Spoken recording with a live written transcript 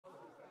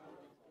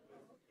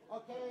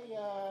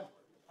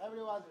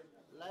Everyone.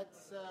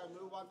 Let's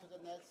move on to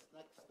the next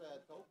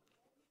talk.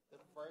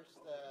 The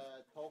first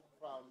talk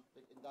from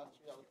the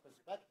industrial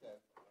perspective.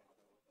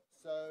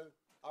 So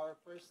our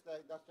first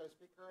industrial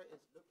speaker is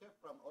Lykke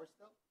from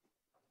Ørsted.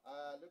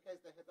 Lykke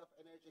is the head of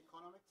energy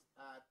economics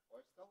at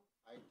Ørsted.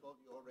 I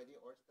told you already,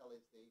 Ørsted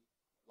is the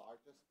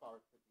largest power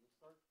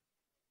producer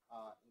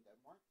in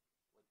Denmark,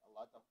 with a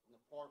lot of in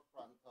the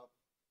forefront of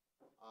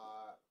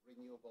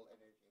renewable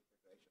energy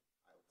integration,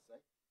 I would say.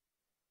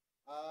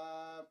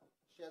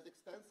 She has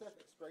extensive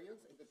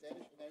experience in the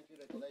Danish energy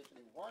regulation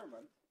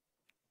environment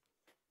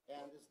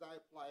and is now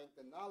applying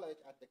the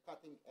knowledge at the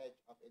cutting edge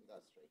of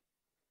industry.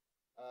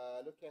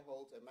 Lykke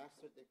holds a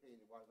master's degree in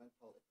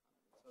environmental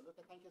economy. So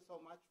Lykke, thank you so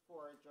much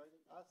for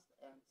joining us,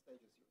 and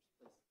stage is yours,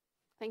 please.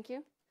 Thank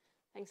you.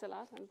 Thanks a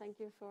lot, and thank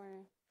you for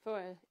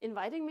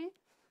inviting me.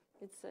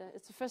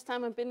 It's the first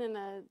time I've been in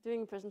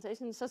doing a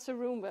presentation in such a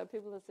room where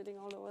people are sitting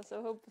all over.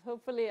 So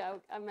hopefully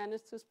I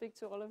managed to speak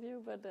to all of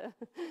you. But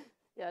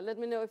yeah, let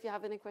me know if you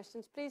have any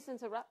questions. Please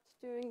interrupt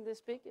during the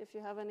speak if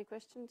you have any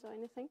questions or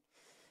anything,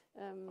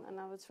 and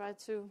I will try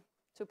to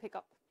pick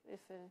up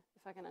if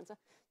I can answer.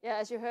 Yeah,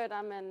 as you heard,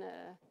 I'm an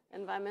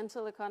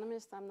environmental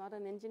economist. I'm not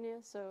an engineer,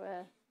 so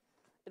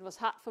it was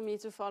hard for me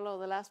to follow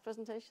the last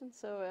presentation.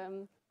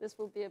 So this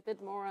will be a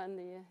bit more on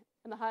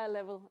the higher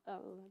level.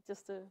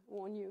 Just to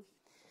warn you.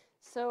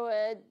 So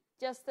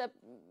just a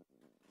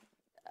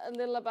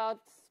little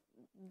about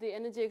the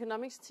energy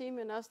economics team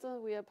in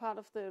Ørsted. We are part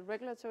of the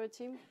regulatory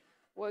team,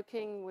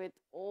 working with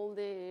all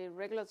the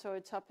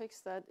regulatory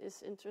topics that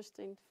is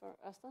interesting for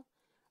Ørsted.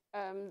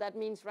 That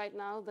means right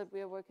now that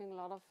we are working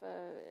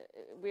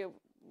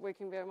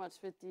very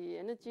much with the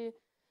energy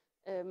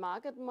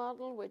market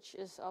model, which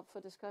is up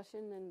for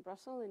discussion in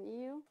Brussels in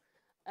EU.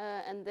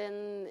 And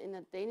then in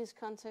a Danish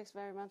context,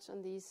 very much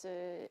on these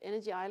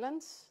energy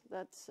islands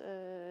that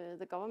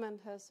the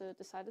government has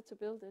decided to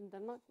build in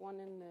Denmark,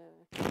 one in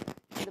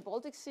the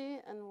Baltic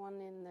Sea and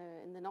one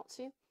in the North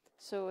Sea.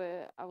 So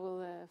I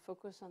will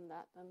focus on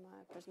that in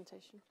my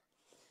presentation.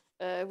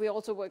 We're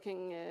also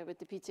working with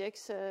the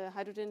PTX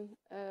hydrogen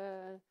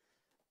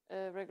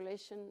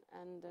regulation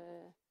and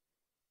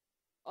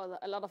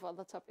a lot of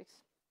other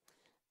topics.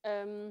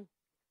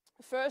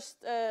 First,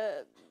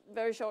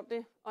 very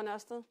shortly on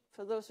Ørsted,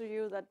 for those of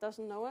you that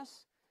doesn't know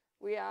us,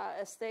 we are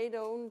a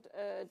state-owned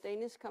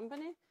Danish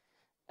company.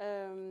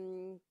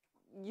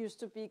 Used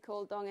to be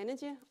called Dong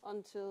Energy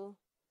until,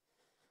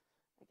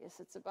 I guess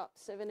it's about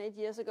 7-8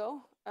 years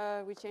ago.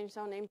 We changed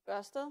our name to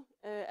Ørsted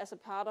as a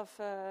part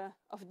of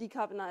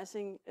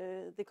decarbonizing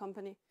the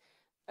company.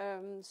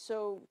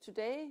 So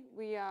today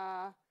we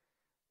are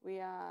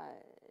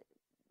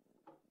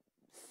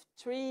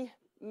 3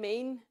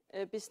 main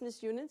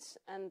business units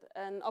and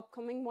an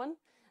upcoming one.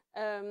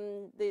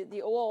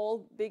 The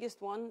overall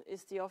biggest one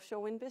is the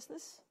offshore wind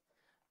business.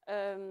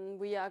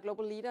 We are a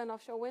global leader in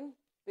offshore wind,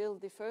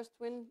 built the first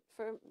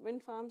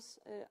wind farms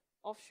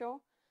offshore,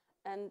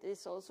 and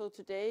is also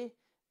today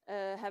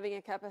having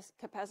a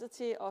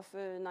capacity of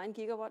 9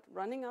 gigawatt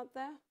running out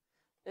there,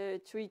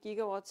 3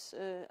 gigawatts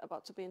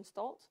about to be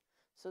installed.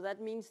 So that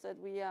means that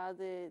we are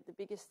the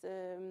biggest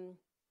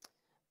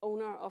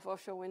owner of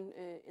offshore wind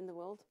in the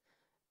world.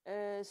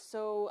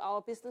 So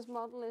our business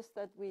model is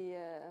that we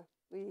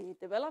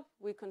develop,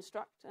 we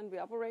construct, and we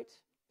operate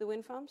the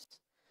wind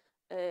farms.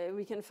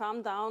 We can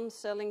farm down,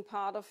 selling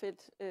part of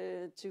it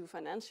to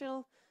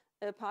financial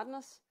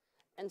partners.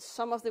 And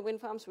some of the wind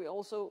farms we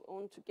also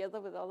own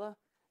together with other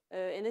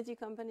energy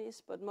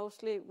companies, but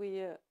mostly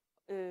we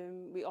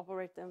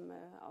operate them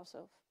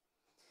ourselves.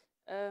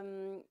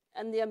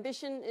 And the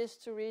ambition is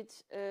to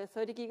reach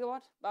 30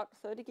 gigawatt, about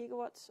 30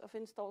 gigawatts of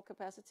installed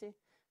capacity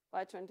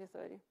by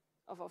 2030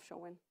 of offshore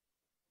wind.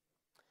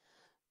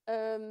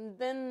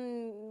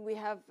 Then we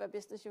have a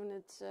business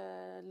unit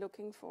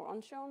looking for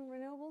onshore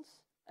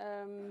renewables,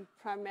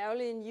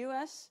 primarily in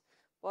US,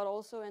 but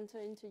also enter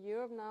into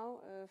Europe now,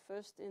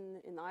 first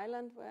in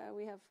Ireland, where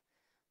we have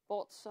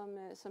bought some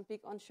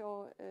big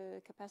onshore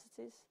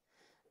capacities.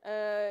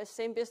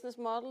 Same business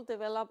model,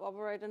 develop,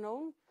 operate and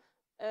own,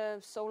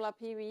 solar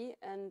PV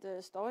and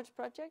storage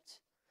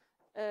projects.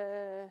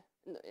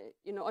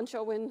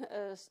 Onshore wind,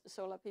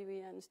 solar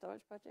PV and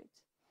storage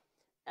projects.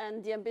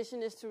 And the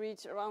ambition is to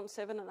reach around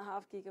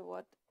 7.5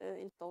 gigawatt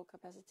installed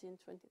capacity in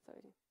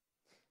 2030.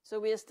 So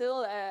we are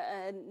still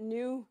a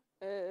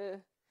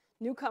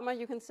newcomer,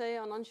 you can say,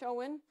 on onshore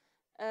wind,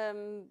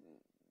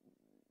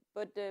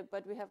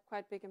 but we have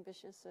quite big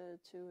ambitions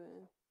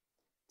to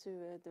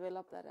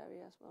develop that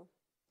area as well.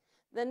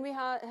 Then we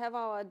have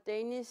our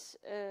Danish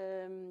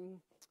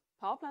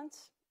power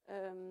plants,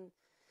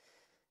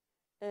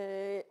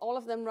 all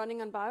of them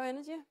running on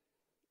bioenergy.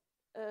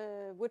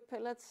 Wood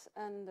pellets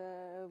and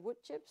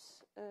wood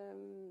chips,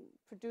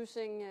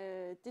 producing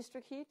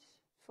district heat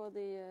for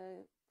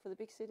the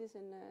big cities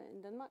in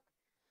Denmark,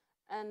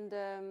 and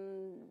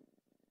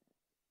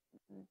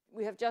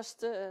we have just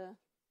 2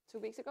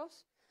 weeks ago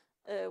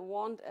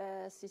won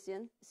a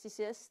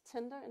CCS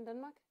tender in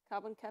Denmark,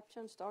 carbon capture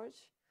and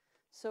storage,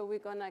 So we're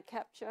gonna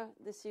capture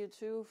the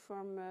CO2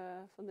 from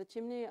the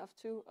chimney of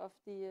 2 of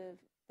the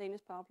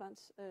Danish power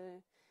plants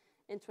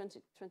in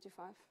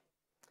 2025.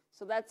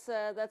 So that's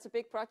a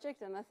big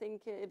project, and I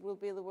think it will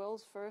be the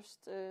world's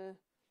first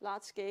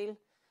large-scale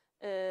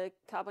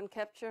carbon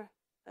capture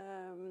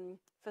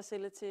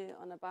facility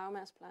on a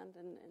biomass plant,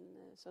 and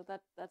so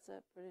that's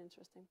a pretty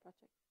interesting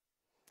project.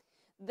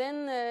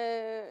 Then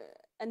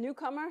a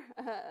newcomer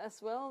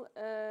as well,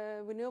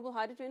 renewable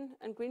hydrogen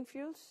and green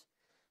fuels.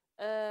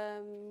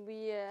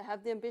 We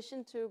have the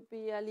ambition to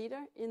be a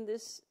leader in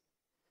this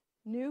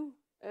new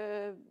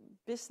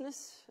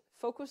business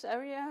focus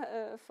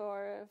area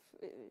for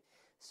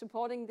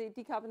supporting the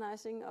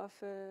decarbonizing of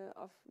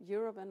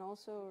Europe and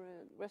also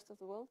the rest of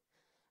the world.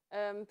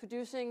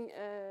 Producing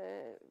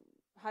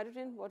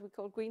hydrogen, what we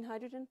call green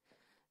hydrogen,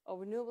 or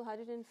renewable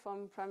hydrogen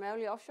from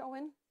primarily offshore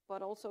wind,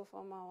 but also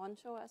from our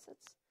onshore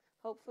assets,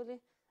 hopefully,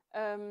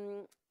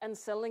 and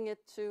selling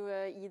it to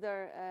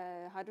either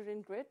a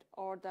hydrogen grid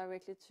or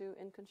directly to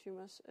end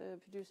consumers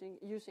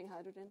using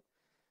hydrogen.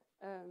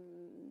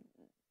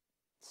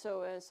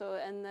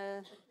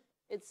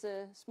 It's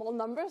small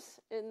numbers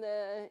in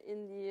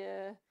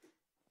the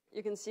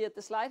you can see at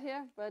the slide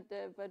here, but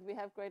we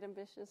have great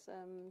ambitions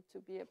to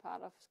be a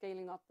part of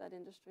scaling up that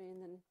industry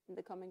in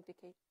the coming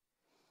decade.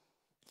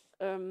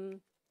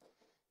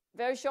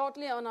 Very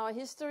shortly on our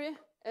history,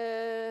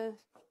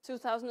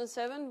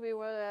 2007 we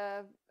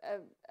were a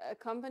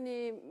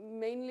company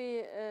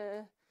mainly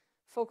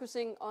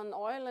focusing on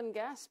oil and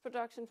gas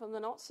production from the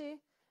North Sea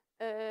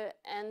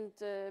and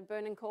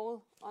burning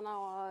coal on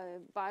our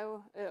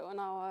power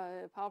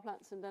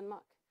plants in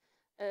Denmark,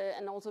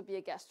 and also be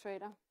a gas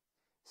trader.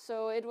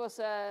 So it was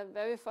a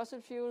very fossil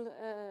fuel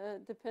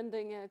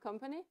depending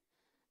company,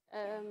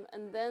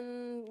 and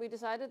then we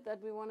decided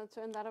that we want to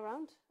turn that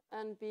around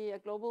and be a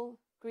global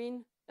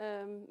green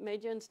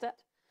major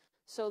instead.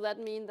 So that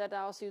means that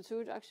our CO2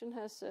 reduction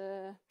has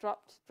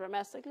dropped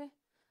dramatically,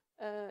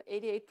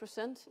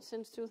 88%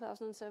 since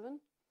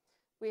 2007.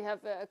 We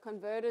have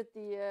converted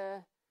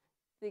the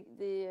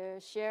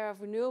share of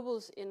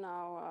renewables in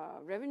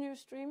our revenue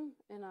stream,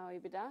 in our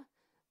EBITDA,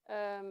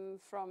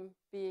 from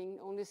being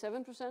only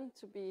 7%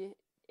 to be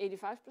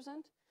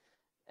 85%,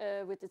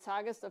 with the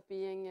targets of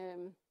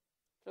being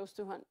close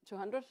to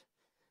 100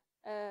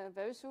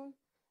 very soon.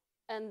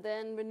 And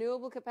then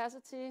renewable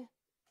capacity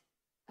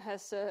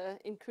has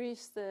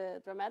increased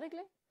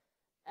dramatically,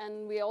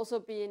 and we also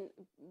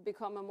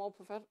become a more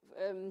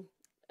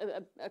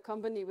a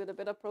company with a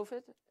better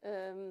profit,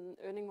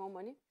 earning more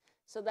money.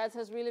 So that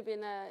has really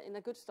been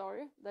a good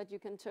story, that you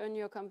can turn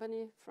your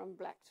company from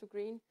black to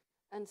green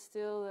and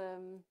still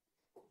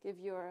give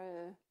your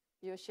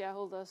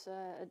shareholders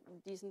a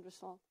decent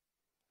result.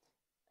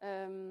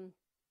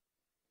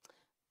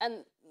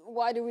 And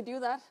why do we do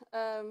that?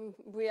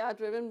 We are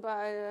driven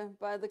by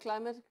the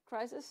climate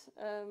crisis,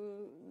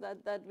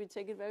 that we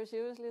take it very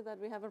seriously, that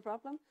we have a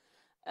problem,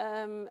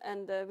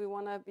 and we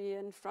want to be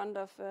in front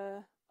of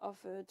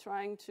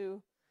trying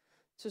to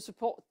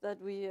support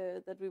that we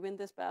win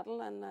this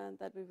battle, and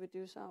that we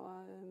reduce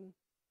our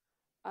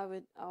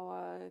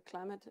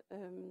climate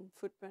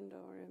footprint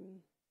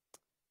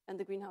and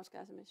the greenhouse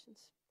gas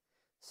emissions.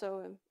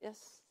 So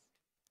yes,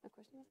 a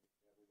question.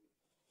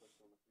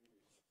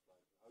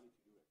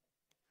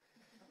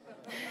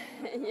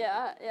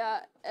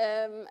 Yeah.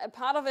 A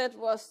part of it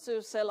was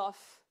to sell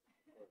off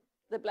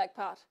the black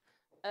part.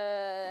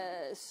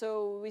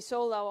 So we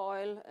sold our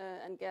oil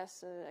and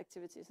gas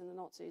activities in the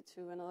North Sea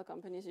to another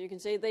company. So you can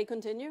say they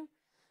continue,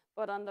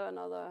 but under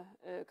another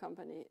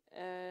company.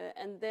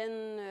 And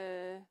then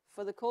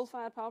for the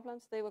coal-fired power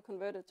plants, they were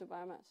converted to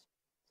biomass.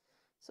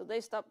 So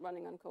they stopped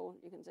running on coal,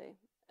 you can say.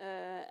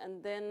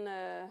 And then,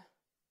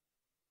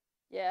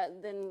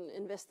 then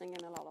investing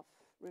in a lot of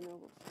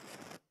renewables.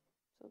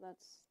 So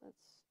that's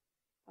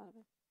part of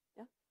it.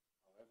 Yeah.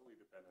 How heavily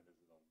dependent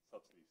is it on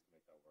subsidies to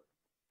make that work?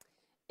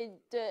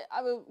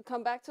 I will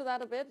come back to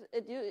that a bit.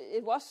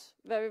 It was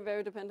very,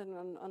 very dependent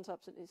on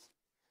subsidies,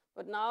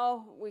 but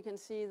now we can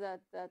see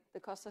that the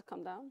costs have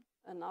come down,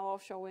 and now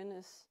offshore wind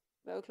is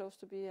very close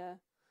to be a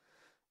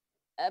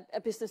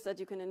business that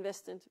you can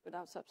invest in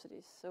without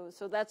subsidies.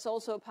 So that's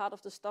also a part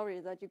of the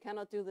story, that you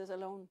cannot do this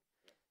alone.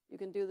 You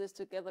can do this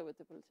together with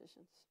the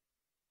politicians.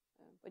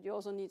 But you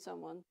also need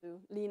someone to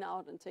lean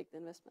out and take the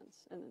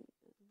investments. And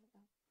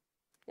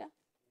yeah. I'm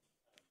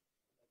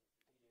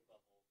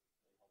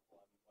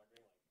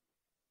wondering,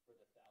 for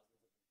the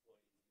thousands of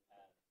employees you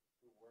had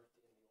who worked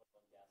in the oil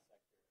and gas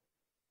sector,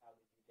 how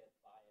did you get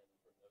buy-in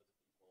from those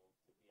people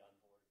to be on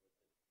board with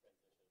the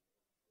transition?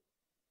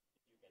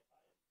 Did you get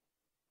buy-in?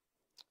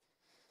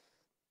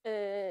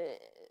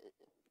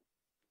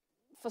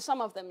 For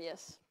some of them,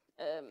 yes.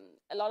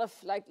 A lot of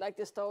like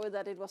the story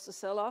that it was a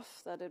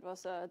sell-off, that it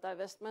was a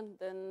divestment,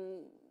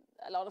 then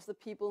a lot of the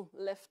people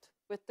left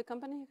with the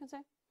company, you can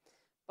say.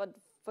 But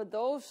for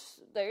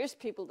those, there is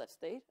people that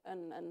stayed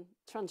and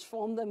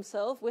transformed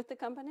themselves with the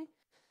company.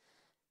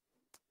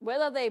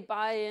 Whether they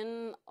buy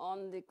in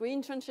on the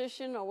green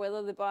transition or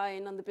whether they buy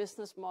in on the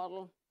business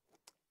model,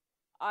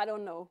 I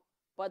don't know.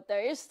 But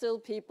there is still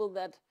people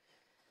that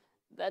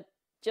that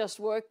just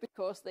work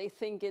because they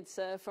think it's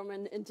from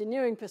an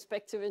engineering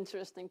perspective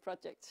interesting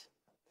project.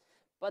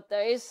 But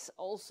there is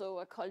also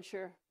a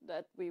culture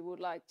that we would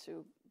like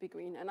to be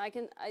green. And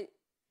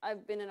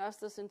I've been in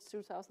Ørsted since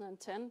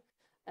 2010,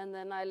 and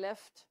then I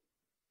left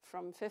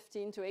from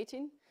 15 to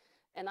 18.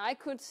 And I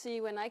could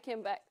see when I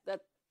came back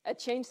that a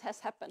change has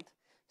happened.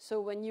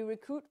 So when you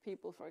recruit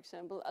people, for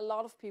example, a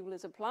lot of people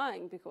is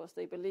applying because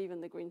they believe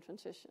in the green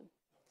transition.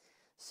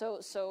 So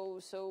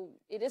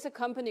it is a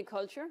company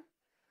culture,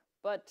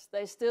 but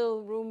there's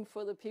still room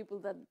for the people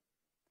that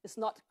is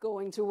not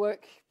going to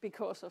work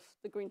because of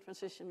the green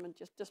transition, but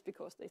just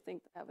because they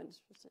think they have an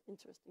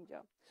interesting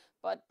job.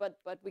 But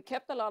we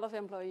kept a lot of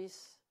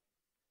employees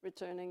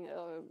returning,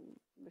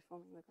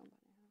 reforming the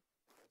company.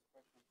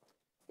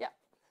 Yeah,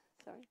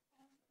 sorry.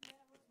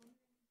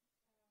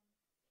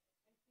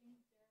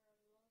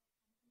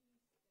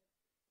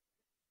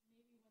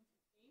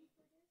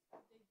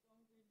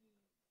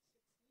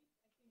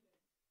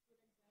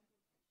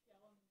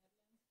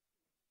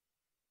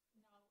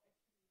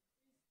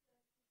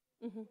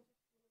 Mm-hmm.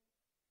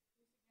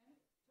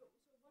 So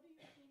what do you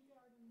think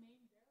are the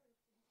main barriers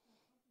for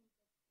these kind of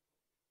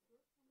companies that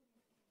work for them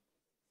and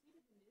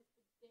succeeded in this,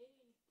 but they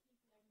keep lagging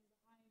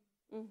behind?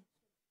 Mm.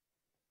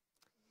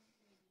 Maybe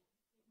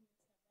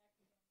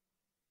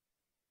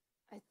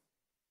taking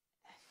a step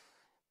back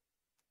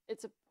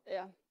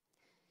again.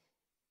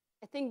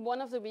 I think one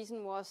of the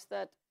reasons was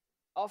that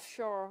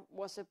offshore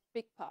was a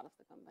big part of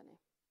the company.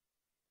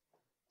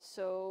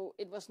 So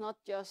it was not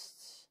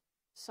just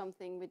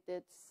something we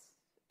did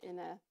in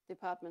a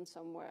department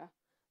somewhere,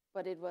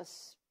 but it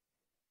was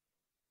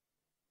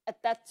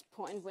at that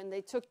point when they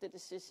took the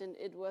decision,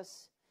 it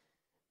was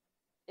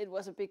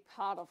a big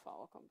part of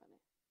our company.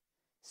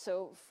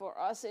 So for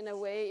us, in a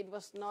way, it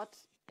was not,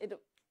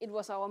 it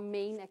was our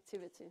main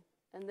activity.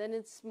 And then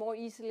it's more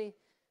easily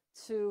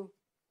to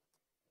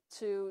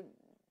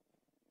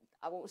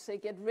I won't say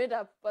get rid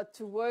of, but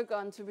to work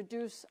on, to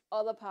reduce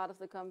other part of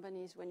the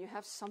companies when you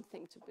have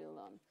something to build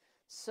on.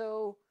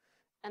 So,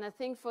 and I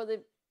think for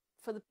the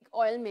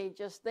oil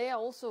majors, they are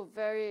also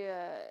very,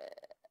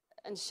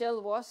 and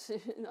Shell was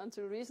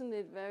until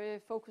recently very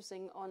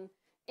focusing on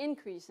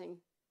increasing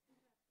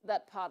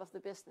that part of the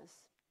business.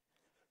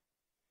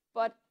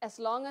 But as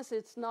long as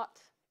it's not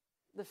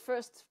the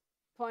first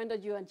point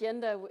on your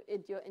agenda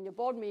in your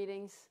board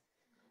meetings,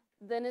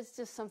 then it's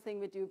just something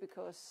we do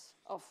because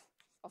of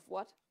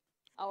what?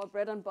 Our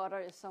bread and butter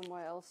is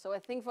somewhere else. So I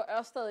think for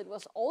Ørsted, it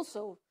was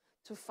also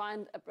to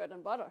find a bread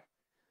and butter,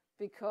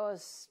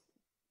 because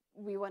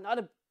we were not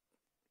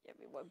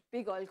we were a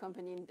big oil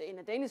company in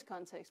a Danish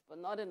context, but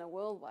not in a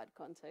worldwide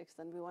context.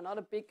 And we were not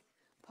a big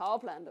power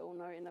plant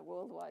owner in a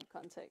worldwide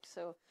context.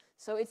 So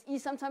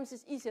sometimes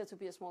it's easier to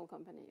be a small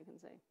company, you can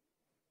say,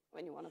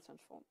 when you want to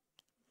transform.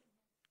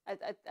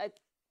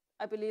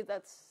 I believe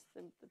that's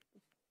the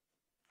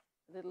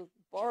little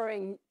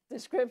boring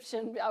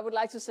description I would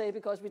like to say,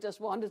 because we just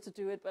wanted to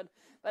do it, but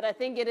I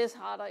think it is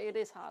harder. It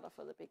is harder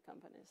for the big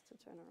companies to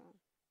turn around.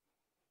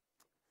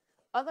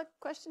 Other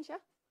questions? Yeah.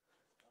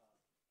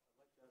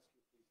 I'd like to ask you,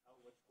 please, how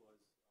much was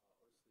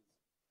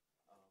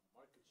Ørsted's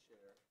market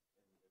share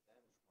in the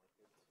Danish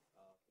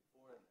market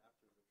before and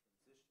after the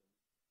transition?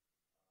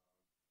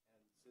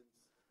 And since,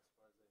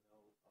 as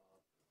far as I know,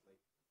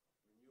 like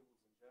renewables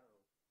in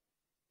general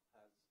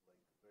has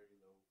like very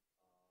low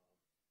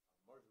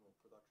marginal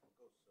production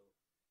costs, so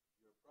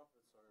your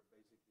profits are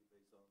basically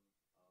based on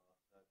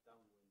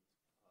downwind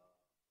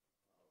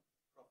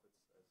profits,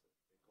 as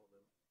they call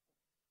them,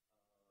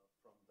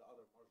 from the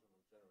other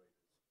marginal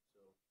generators.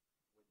 So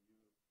when you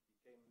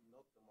became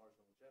not the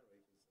marginal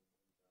generators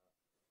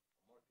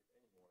in the market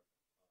anymore,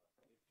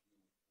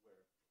 if you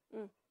were,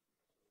 so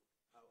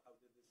how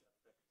did this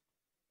affect your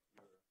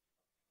transformation?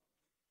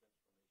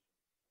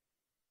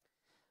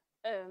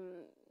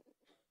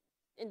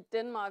 In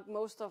Denmark,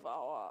 most of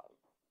our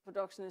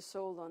production is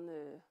sold on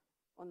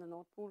the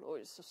Nord Pool, or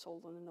it's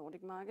sold on the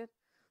Nordic market.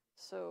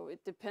 So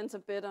it depends a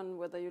bit on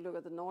whether you look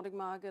at the Nordic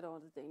market or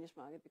the Danish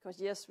market. Because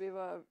yes, we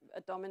were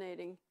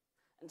dominating,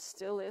 and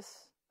still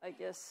is, I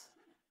guess.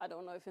 I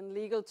don't know if in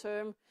legal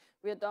term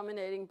we are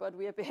dominating, but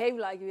we behave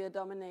like we are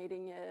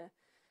dominating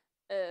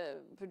a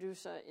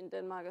producer in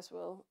Denmark as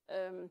well.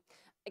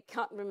 I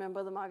can't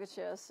remember the market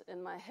shares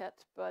in my head,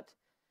 but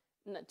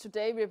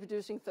today we are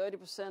producing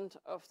 30%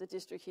 of the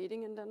district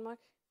heating in Denmark.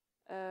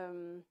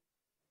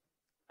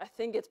 I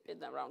think it's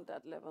been around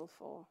that level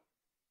for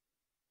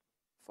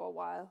a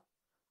while.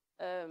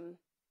 I'm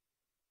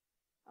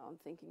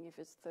thinking if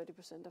it's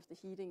 30% of the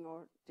heating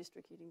or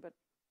district heating, but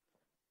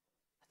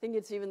I think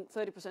it's even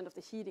 30% of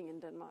the heating in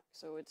Denmark,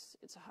 so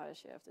it's a higher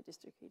share of the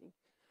district heating.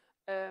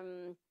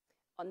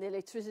 On the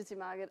electricity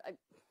market,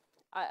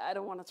 I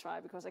don't want to try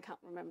because I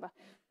can't remember,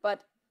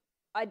 but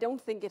I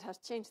don't think it has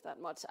changed that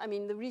much. I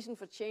mean, the reason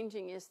for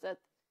changing is that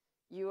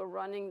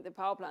the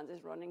power plant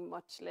is running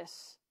much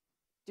less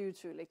due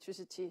to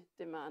electricity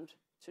demand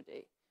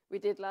today. We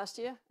did last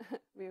year.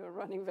 We were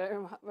running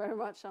very, very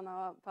much on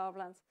our power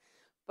plants.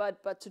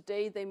 But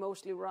today they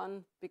mostly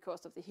run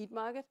because of the heat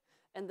market.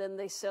 and then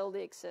they sell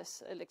the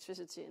excess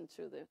electricity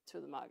into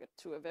the market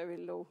to a very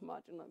low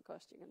marginal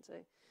cost, you can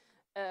say.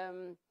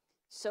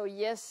 So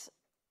yes,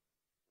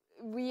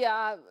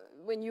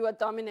 when you are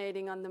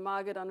dominating on the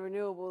market on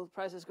renewable,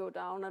 prices go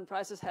down, and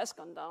prices has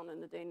gone down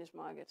in the Danish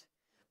market.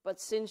 But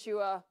since you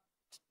are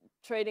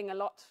trading a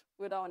lot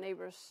with our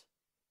neighbors,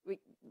 we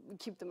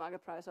keep the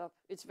market price up.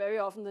 It's very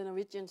often the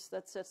Norwegians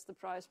that sets the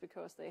price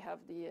because they have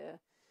the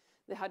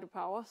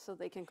hydropower, so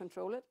they can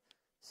control it.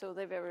 So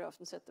they very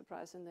often set the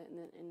price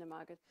in the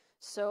market.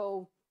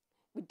 So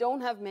we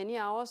don't have many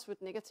hours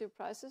with negative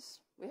prices.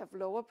 We have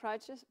lower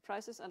prices,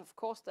 and of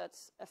course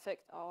that's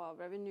affect our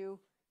revenue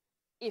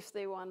if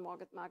they were on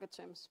market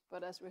terms.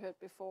 But as we heard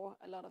before,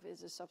 a lot of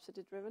it is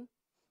subsidy driven,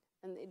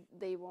 and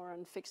they were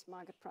on fixed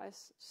market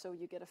price, so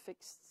you get a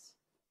fixed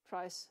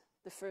price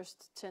the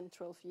first 10,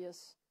 12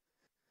 years.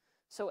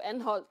 So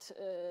Anholt,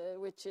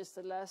 which is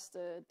the last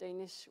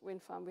Danish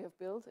wind farm we have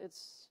built,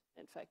 it's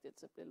a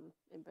bit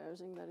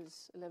embarrassing that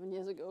it's 11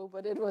 years ago,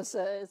 but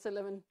it's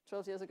 11,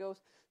 12 years ago.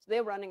 So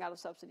they're running out of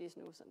subsidies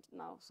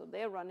now. So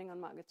they're running on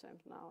market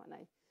terms now, and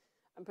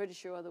I'm pretty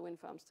sure the wind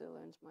farm still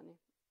earns money.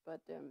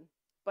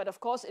 But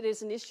of course it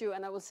is an issue,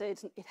 and I will say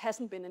it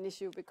hasn't been an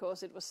issue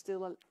because it was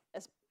still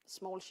a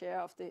small share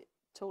of the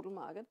total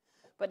market.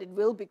 But it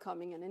will be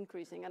coming and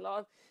increasing. A lot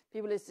of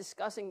people is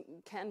discussing,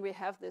 can we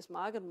have this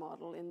market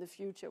model in the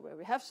future where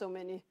we have so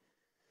many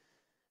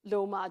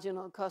low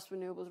marginal cost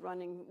renewables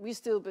running? We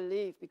still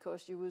believe,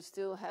 because you will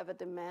still have a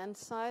demand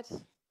side,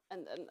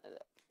 and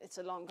it's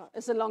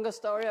a longer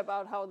story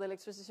about how the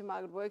electricity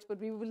market works, but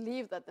we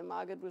believe that the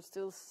market will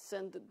still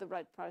send the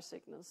right price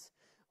signals.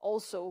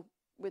 Also,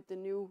 with the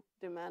new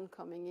demand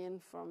coming in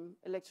from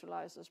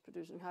electrolyzers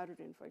producing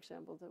hydrogen, for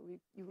example, that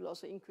you will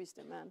also increase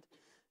demand,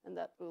 and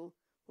that will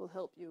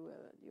help you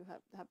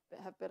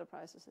have better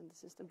prices in the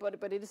system.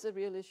 But it is a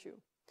real issue.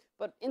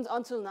 But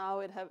until now,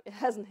 it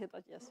hasn't hit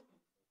us. Yes,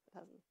 it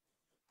hasn't.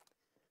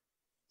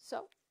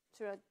 So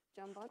should I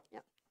jump on?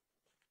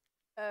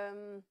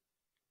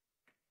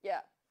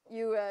 Yeah.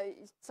 You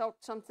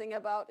talked something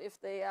about if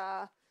they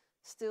are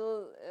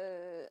still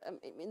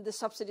in the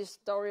subsidy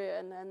story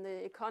and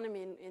the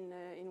economy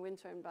in wind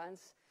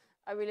turbines.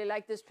 I really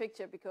like this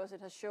picture because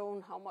it has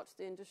shown how much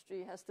the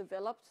industry has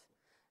developed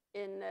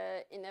in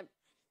a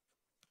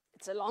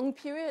it's a long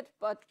period,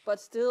 but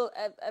still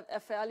a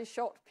fairly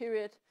short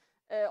period.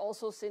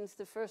 Also, since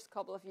the first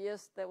couple of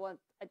years, I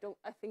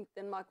think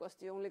Denmark was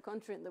the only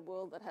country in the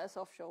world that has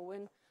offshore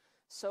wind.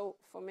 So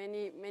for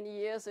many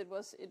years, it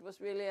was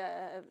really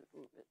a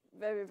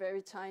very,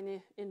 very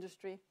tiny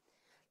industry.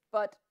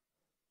 But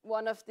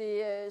one of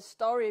the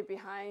story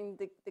behind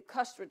the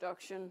cost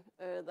reduction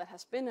that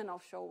has been in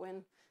offshore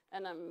wind,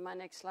 and my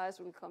next slides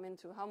will come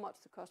into how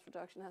much the cost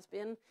reduction has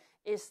been,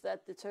 is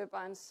that the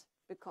turbines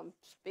become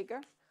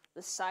bigger.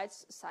 The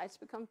sites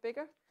become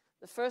bigger.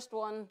 The first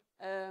one,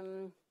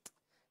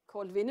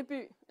 called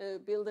Vindeby,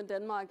 built in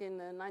Denmark in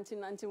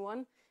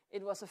 1991,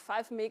 it was a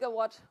 5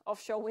 megawatt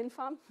offshore wind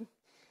farm,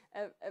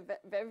 a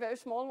very, very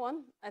small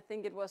one. I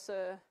think it was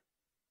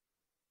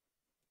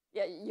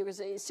you could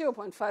say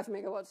 0.5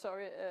 megawatts,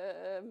 sorry,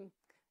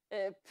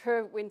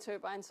 per wind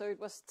turbine. So it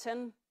was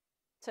 10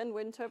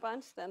 wind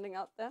turbines standing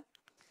out there,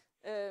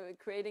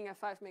 creating a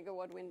 5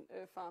 megawatt wind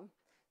farm.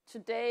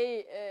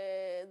 Today,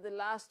 the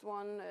last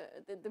one,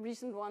 the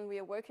recent one we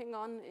are working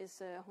on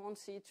is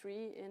Hornsea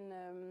 3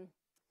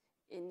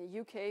 in the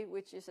UK,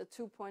 which is a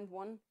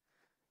 2.1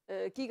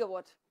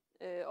 gigawatt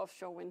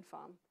offshore wind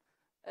farm.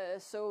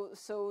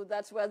 So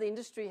that's where the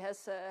industry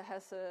has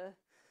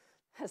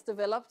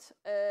developed,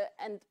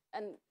 and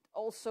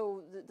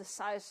also the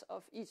size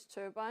of each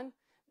turbine.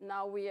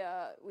 Now we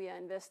are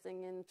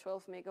investing in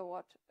 12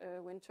 megawatt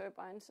wind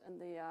turbines, and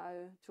they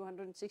are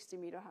 260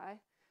 meter high.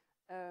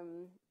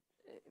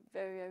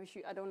 Very, very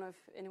huge. I don't know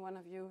if any one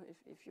of you,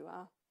 if you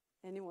are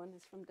anyone,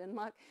 is from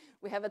Denmark.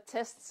 We have a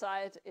test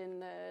site in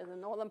the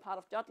northern part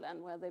of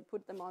Jutland where they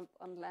put them on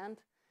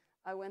land.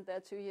 I went there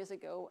 2 years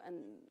ago,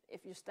 and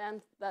if you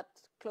stand that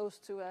close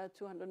to a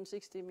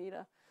 260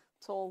 meter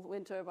tall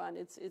wind turbine,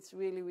 it's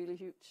really, really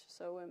huge.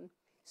 So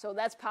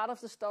that's part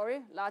of the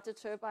story. Larger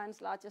turbines,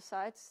 larger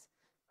sites,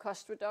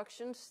 cost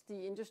reductions.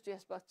 The industry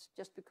has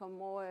just become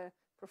more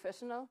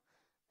professional.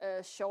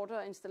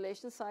 Shorter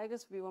installation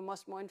cycles. We were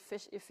much more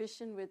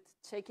efficient with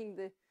taking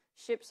the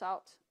ships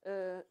out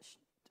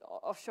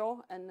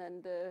offshore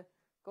and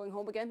going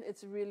home again.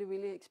 It's really,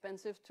 really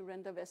expensive to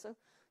rent a vessel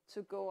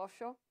to go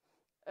offshore.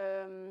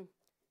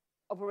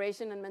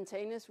 Operation and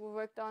maintenance we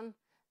worked on,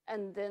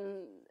 and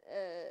then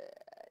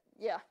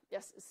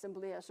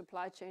simply a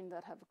supply chain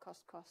that have a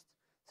cost.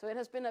 So it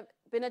has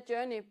been a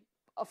journey,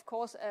 of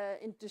course,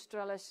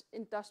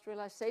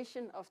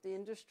 industrialization of the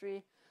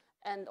industry,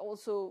 and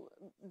also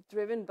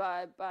driven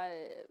by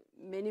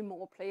many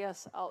more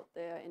players out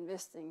there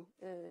investing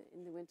in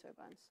the wind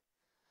turbines.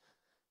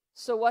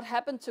 So what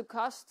happened to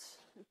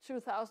cost?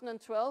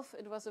 2012,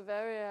 it was a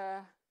very,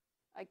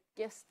 I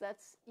guess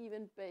that's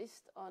even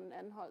based on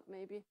Anholt,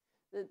 maybe,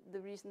 the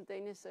recent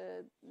Danish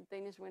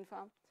wind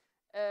farm.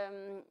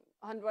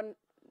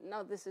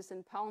 now this is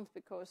in pounds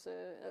because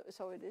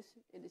sorry,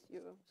 it is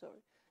euro. Sorry,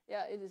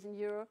 yeah, it is in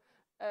euro.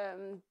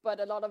 But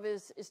a lot of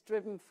it is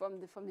driven from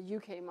the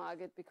UK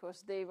market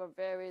because they have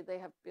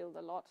built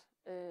a lot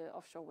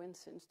offshore wind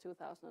since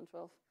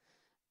 2012.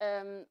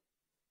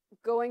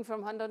 Going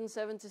from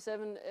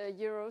 177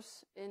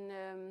 euros in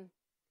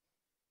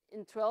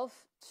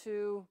 12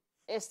 to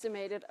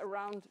estimated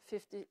around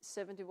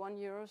 71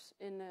 euros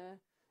in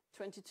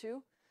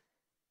 22.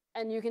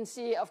 And you can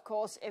see, of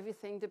course,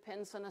 everything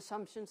depends on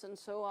assumptions and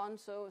so on.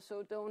 So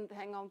don't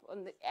hang up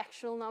on the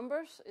actual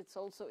numbers. It's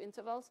also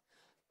intervals.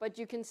 But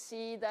you can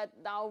see that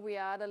now we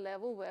are at a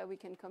level where we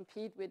can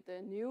compete with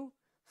the new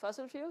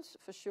fossil fuels,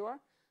 for sure.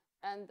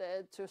 And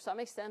to some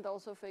extent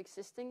also for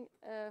existing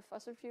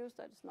fossil fuels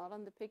that is not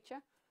on the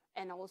picture.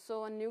 And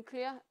also on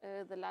nuclear.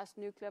 The last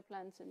nuclear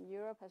plants in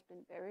Europe has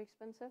been very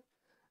expensive.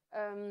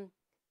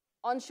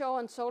 Onshore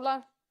and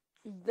solar,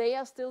 they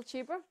are still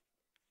cheaper,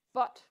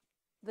 but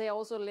they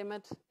also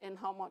limit in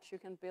how much you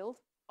can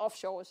build.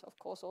 Offshore is, of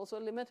course, also a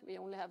limit. We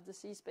only have the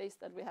sea space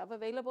that we have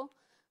available,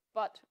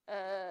 but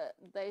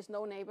there is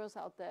no neighbors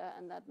out there,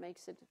 and that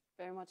makes it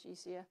very much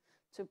easier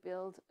to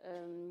build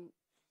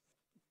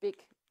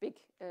big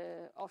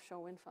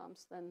offshore wind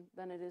farms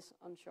than it is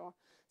onshore.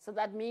 So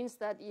that means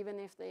that even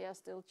if they are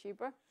still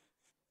cheaper,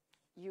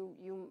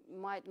 you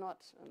might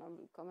not, and I'll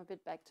come a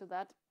bit back to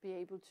that, be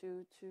able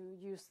to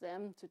use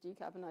them to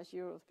decarbonize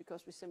Europe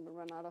because we simply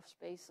run out of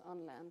space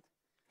on land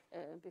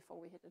before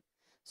we hit it.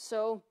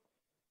 So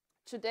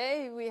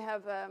today we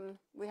have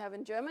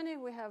in Germany,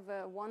 we have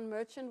one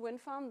merchant wind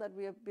farm that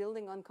we are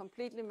building on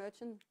completely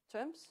merchant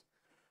terms,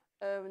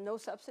 no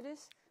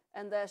subsidies.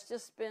 And there's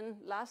just been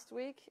last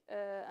week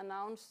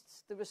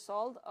announced the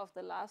result of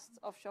the last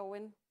offshore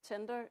wind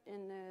tender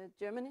in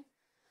Germany.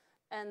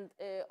 And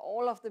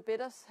all of the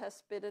bidders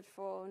has bidded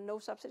for no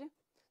subsidy.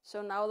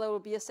 So now there will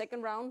be a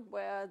second round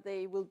where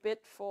they will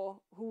bid for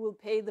who will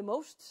pay the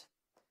most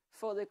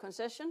for the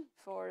concession,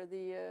 for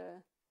the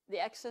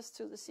access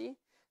to the sea.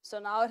 So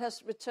now it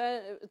has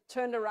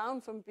turned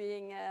around from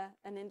being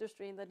an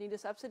industry that needed a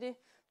subsidy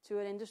to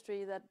an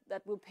industry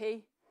that will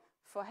pay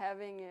for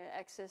having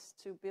access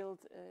to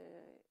build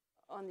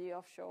on the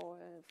offshore,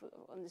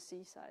 on the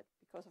sea side,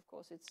 because of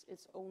course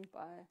it's owned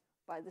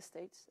by the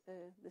states,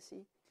 the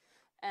sea.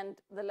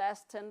 And the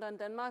last tender in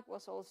Denmark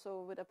was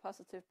also with a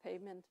positive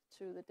payment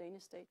to the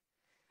Danish state.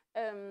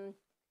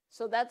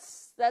 So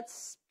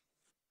that's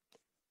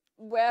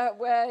where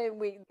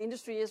the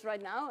industry is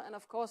right now. And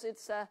of course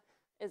it's I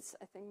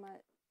think I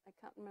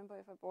can't remember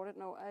if I brought it.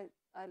 No,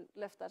 I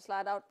left that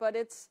slide out. But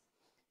it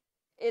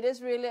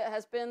is really,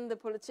 has been the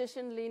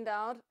politician leaned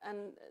out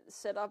and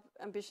set up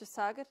ambitious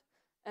target,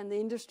 and the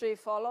industry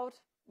followed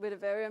with a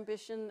very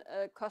ambitious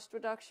cost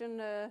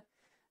reduction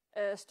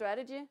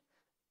strategy.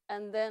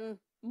 And then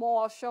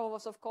more offshore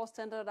was, of course,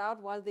 tendered out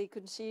while they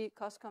could see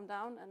costs come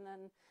down.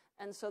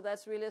 And so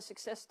that's really a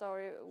success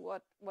story,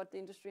 what the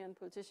industry and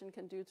politician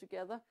can do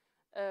together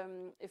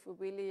if we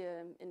really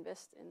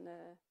invest in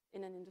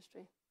an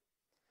industry.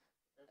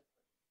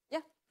 Yeah.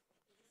 Do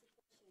you think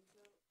that's going to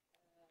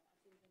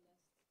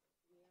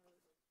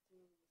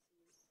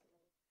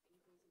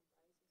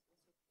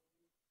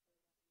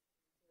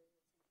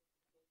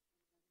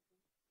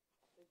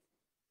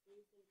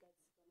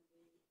be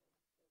a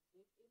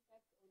big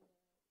impact on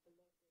the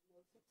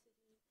no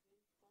subsidy wind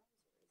farms,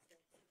 or is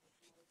that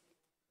marginal?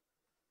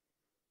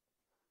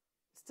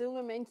 Still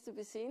remains to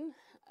be seen.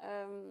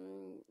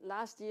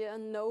 Last year,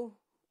 no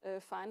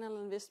final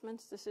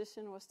investment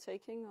decision was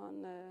taken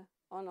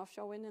on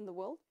offshore wind in the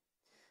world.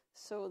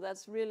 So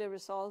that's really a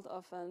result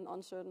of an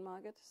uncertain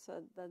market,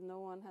 so that no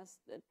one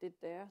did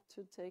dare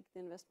to take the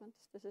investment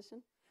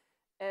decision.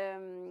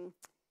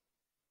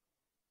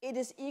 It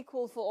is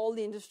equal for all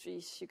the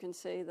industries, you can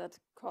say, that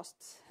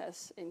cost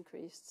has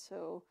increased.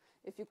 So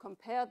if you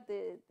compare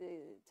the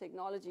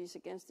technologies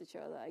against each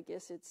other, I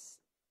guess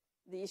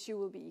the issue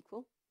will be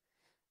equal.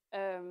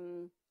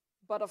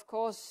 But of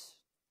course,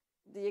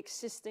 the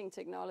existing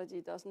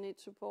technology doesn't need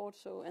support,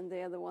 and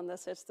they are the one that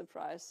sets the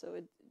price. So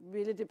it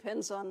really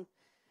depends on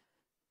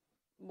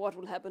what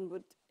will happen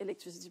with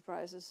electricity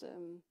prices.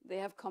 They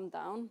have come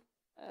down.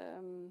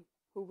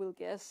 Who will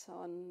guess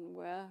on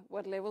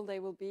what level they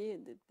will be?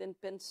 It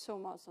depends so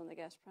much on the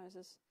gas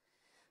prices.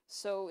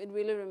 So it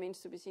really remains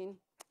to be seen.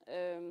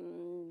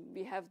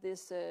 We have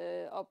this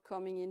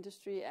upcoming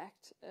Industry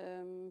Act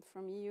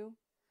from EU.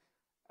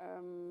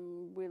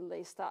 Will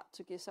they start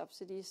to give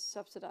subsidize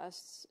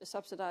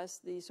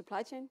the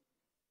supply chain?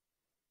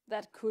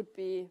 That could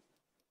be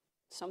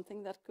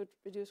something that could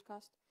reduce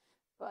cost.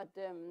 But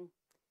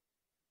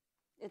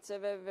it's a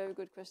very, very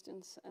good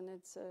question, and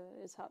it's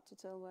hard to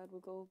tell where it will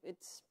go.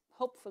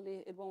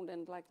 Hopefully it won't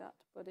end like that,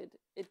 but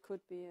it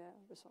could be a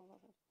result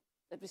of it,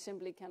 that we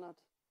simply cannot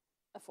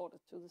afford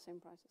it to the same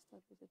prices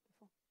that we did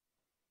before.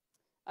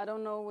 I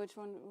don't know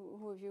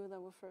who of you that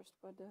were first,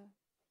 but yeah.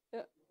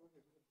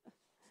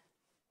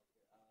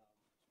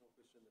 Small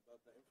question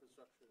about the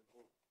infrastructure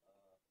involved.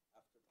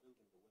 After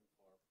building the wind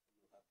farm, you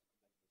have to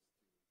connect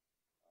this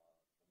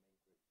to the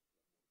main grid.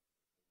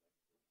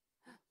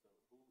 So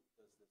who does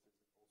this? Is it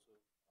also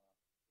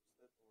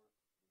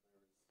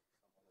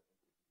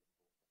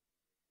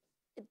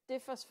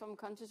differs from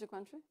country to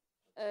country.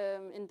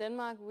 In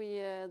Denmark,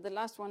 the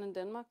last one in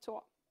Denmark,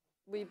 Thor,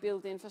 we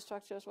build the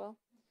infrastructure as well.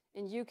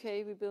 In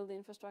UK, we build the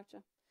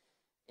infrastructure.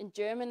 In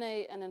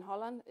Germany and in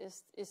Holland,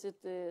 is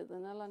it the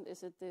Netherlands,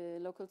 is it the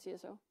local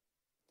TSO?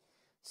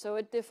 So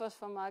it differs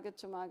from market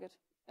to market.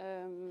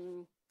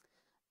 And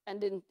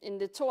in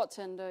the Thor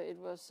tender, it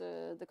was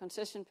the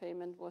concession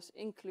payment was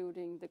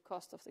including the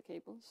cost of the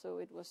cable, so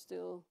it was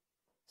still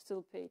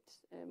paid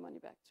money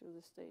back to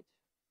the state,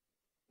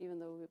 even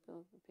though we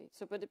paid.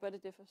 So, but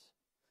it differs.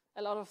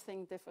 A lot of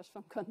things differs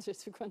from country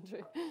to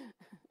country.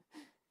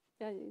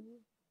 Yeah. Do you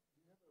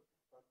have a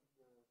button,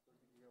 the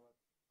 30 gigawatt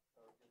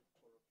target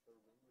for offshore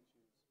wind,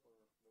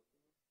 which is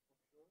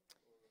for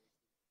floating offshore?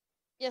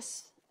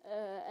 Yes,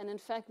 and in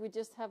fact, we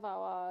just have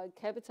our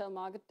capital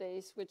market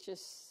days, which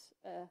is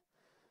a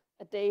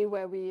day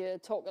where we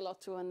talk a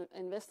lot to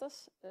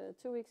investors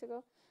 2 weeks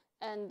ago.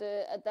 And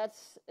at that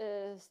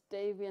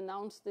day, we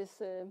announced this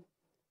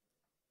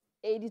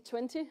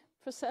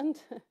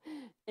 80-20%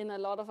 in a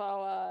lot of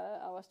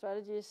our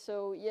strategies.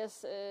 So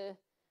yes,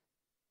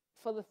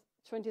 for the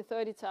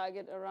 2030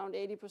 target, around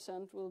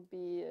 80% will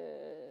be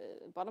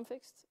bottom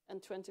fixed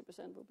and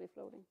 20% will be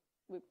floating.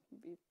 We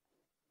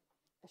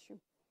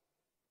assume.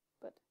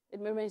 But it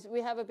remains.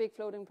 We have a big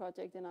floating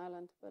project in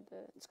Ireland, but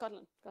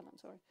Scotland,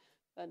 sorry.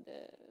 But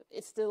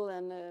it's still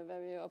a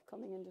very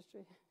upcoming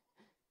industry.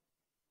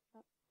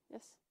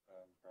 Yes?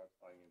 Perhaps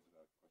tying into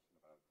that question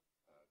about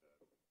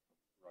the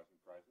rising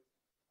prices.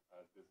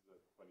 This is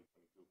a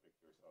 2022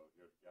 picture, so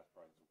your gas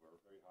prices were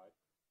very high.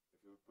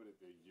 If you would put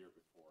it the year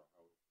before,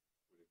 how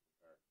would it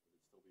compare? Would it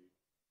still be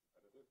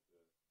competitive,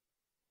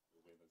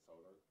 the wind and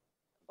solar?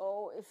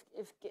 Oh,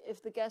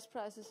 if the gas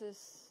prices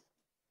is,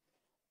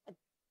 I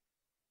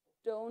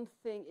don't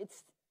think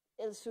it's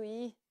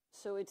LCE,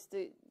 so it's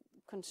the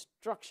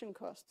construction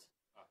cost.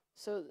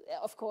 So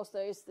of course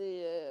there is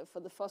the for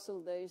the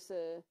fossil there is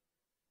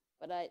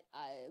but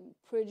I'm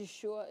pretty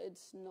sure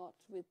it's not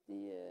with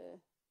the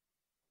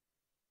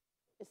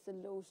it's the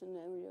low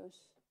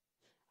scenarios.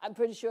 I'm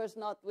pretty sure it's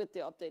not with the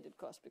updated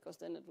cost, because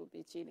then it would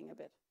be cheating a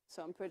bit.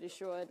 So I'm pretty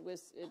sure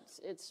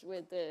it's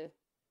with the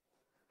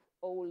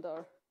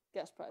older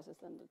gas prices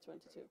than the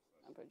 22.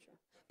 I'm pretty sure,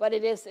 but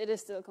it is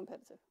still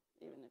competitive,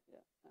 even if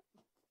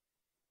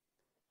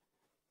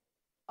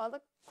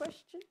Other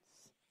questions?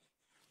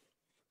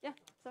 Yeah,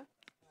 sorry.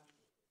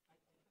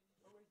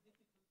 Almost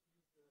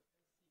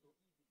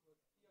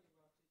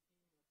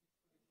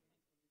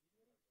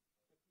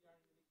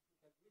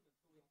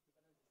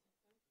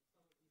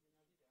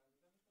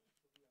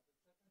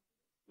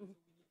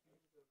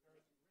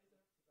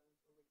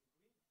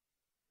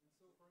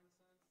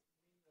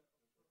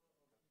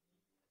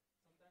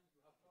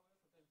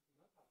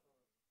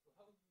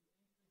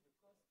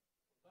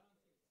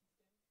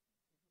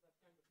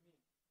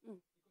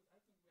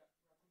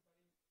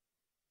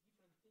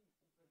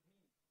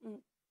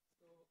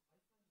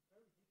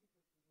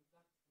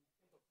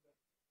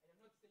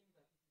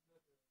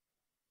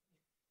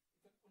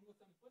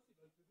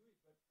impossible to do it,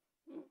 but if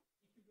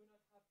you do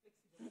not have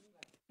flexible wind,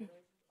 like I don't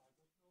know,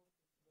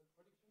 flexible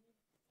production,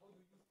 how do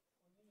you only wind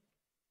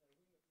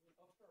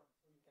offshore?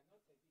 So you cannot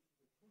say this is the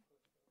true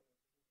cost of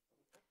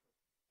offshore.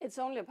 It's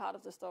only a part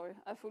of the story.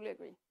 I fully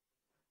agree.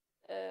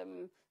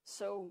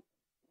 So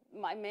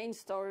my main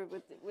story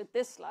with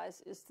this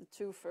slice is the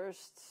two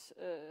first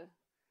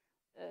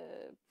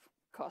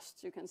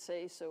costs, you can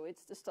say. So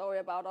it's the story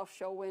about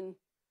offshore wind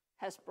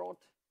has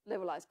brought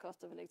levelized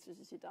cost of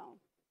electricity down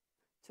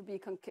to be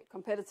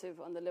competitive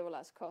on the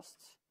levelized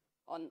costs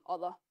on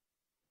other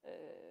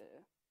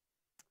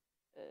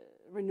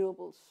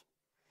renewables.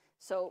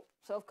 So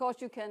of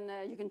course you can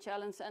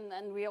challenge,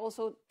 and we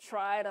also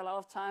tried a lot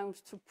of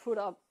times to put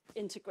up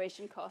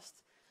integration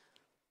costs,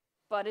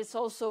 but it's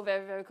also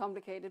very, very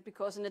complicated,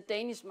 because in the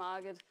Danish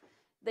market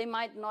they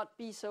might not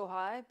be so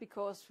high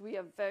because we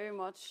are very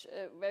much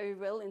very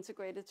well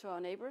integrated to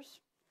our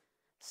neighbors.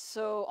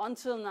 So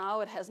until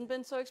now it hasn't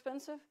been so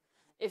expensive.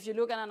 If you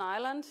look at an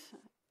island,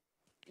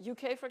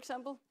 UK, for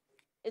example,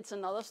 it's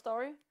another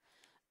story.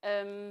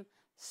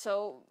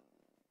 So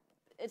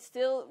it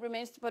still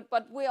remains, but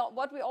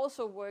what we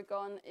also work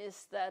on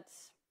is that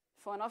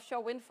for an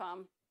offshore wind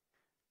farm,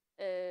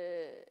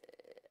 I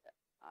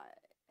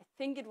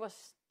think it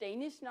was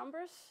Danish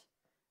numbers,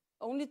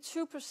 only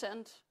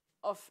 2%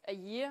 of a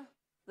year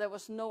there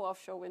was no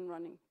offshore wind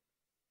running.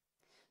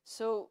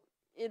 So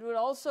it would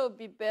also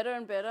be better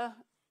and better.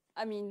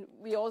 I mean,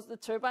 the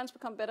turbines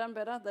become better and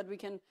better, that we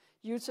can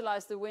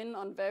utilize the wind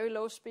on very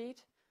low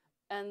speed,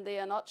 and they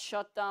are not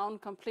shut down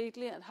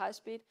completely at high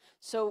speed.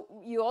 So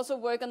you also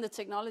work on the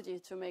technology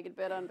to make it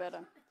better and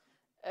better.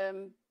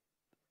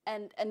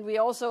 And we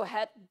also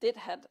had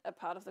a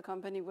part of the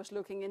company was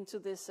looking into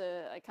this.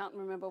 I can't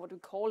remember what we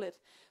call it,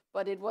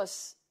 but it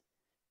was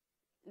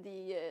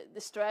the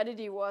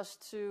strategy was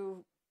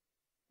to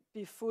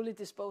be fully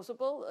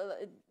dispatchable,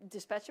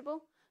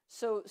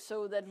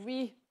 so that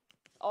we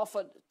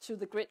offered to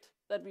the grid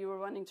that we were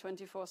running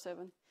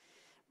 24/7.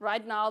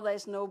 Right now,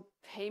 there's no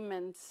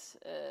payment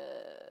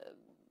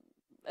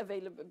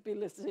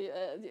availability.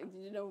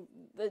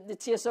 The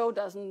TSO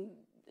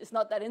is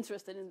not that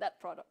interested in that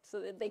product,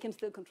 so they can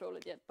still control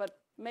it yet, but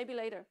maybe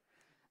later.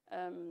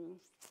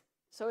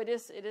 So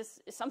it's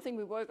something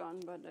we work on,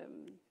 but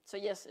so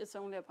yes, it's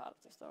only a part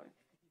of the story.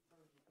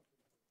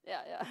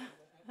 Yeah.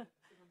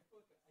 Second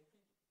thought, I think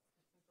it's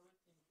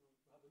interesting to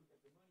have a look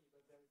at the money,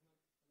 but there is not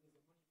only the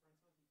money.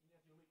 For instance,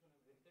 the energy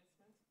return on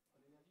investment on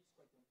energy is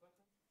quite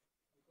important,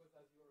 because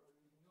as you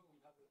already know,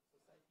 we have a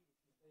society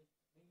which is based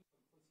mainly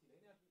on fossil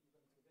energy.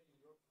 Even today in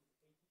Europe,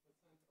 it's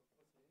 80% of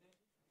fossil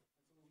energy,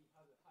 and so we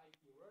have a high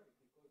ROI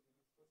because we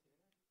use fossil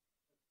energy.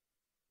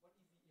 But what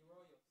is the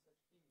ROI of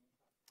such thing, in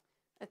fact?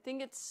 I think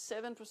it's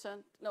 7%.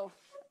 No,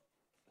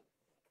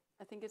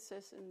 I think it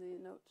says in the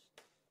notes.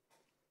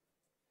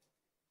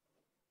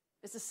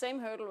 It's the same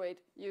hurdle rate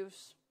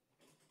use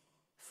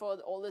for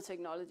all the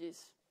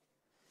technologies.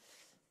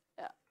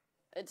 Yeah,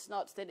 it's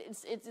not stated.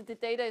 The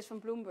data is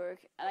from Bloomberg,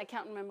 and I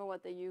can't remember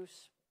what they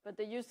use, but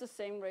they use the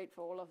same rate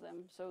for all of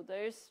them. So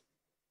there is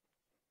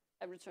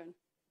a return,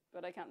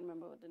 but I can't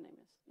remember what the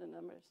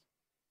number is.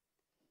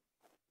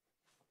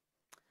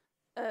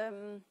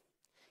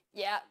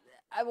 Yeah,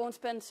 I won't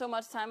spend so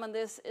much time on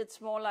this.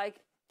 It's more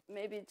like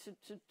maybe to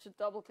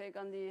double click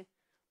on the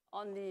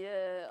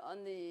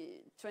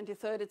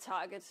 2030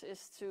 targets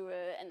is to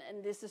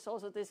and this is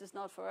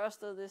not for us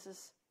though, this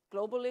is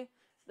globally.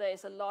 There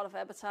is a lot of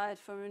appetite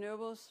for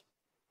renewables,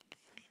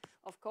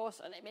 of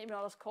course, and maybe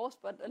not of course,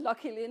 but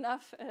luckily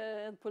enough,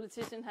 the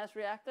politician has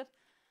reacted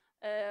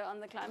on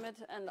the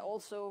climate and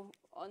also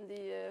on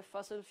the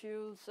fossil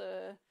fuels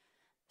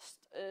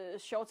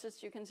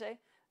shortage, you can say,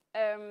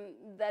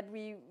 that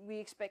we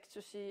expect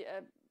to see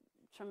a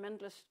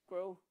tremendous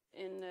growth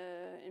in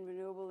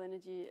renewable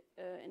energy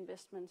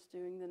investments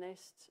during the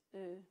next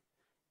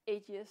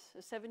 8 years,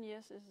 7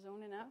 years. This is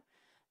only now.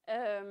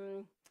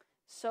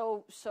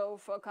 So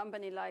for a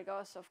company like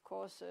us, of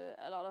course,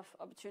 a lot of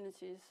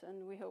opportunities,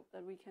 and we hope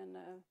that we can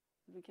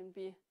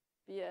be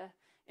a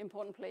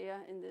important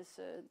player in this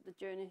the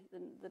journey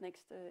the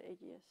next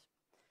 8 years.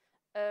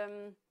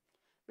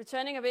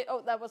 Returning a bit.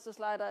 Oh, that was the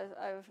slide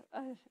I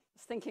was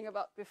thinking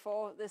about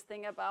before. This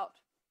thing about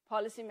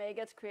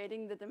policymakers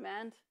creating the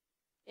demand.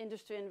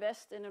 Industry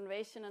invest in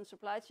innovation and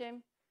supply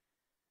chain.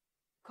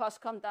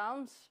 Cost come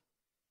down.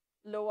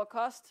 Lower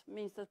cost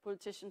means that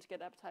politicians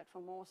get appetite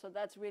for more. So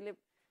that's really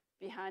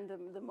behind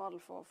the model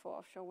for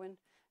offshore wind.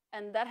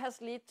 And that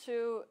has led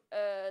to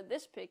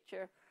this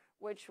picture,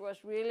 which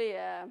was really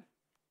a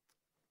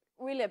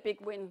big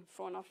win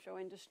for an offshore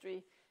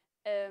industry.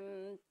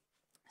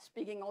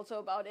 Speaking also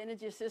about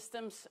energy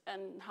systems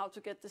and how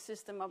to get the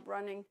system up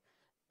running.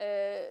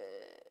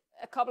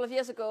 A couple of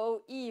years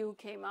ago, EU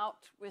came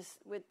out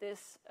with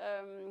this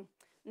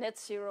net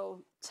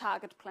zero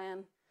target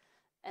plan,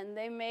 and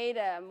they made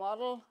a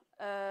model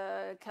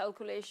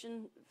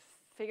calculation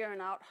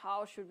figuring out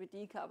how should we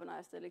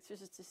decarbonize the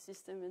electricity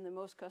system in the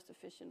most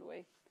cost-efficient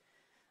way.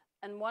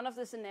 And one of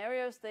the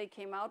scenarios they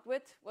came out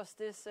with was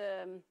this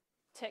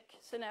tech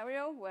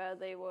scenario where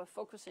they were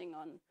focusing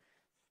on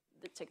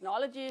the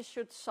technology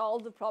should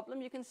solve the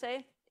problem, you can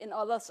say. In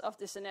others of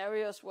the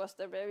scenarios was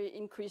the very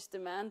increased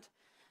demand.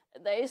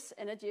 There is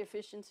energy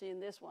efficiency in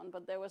this one,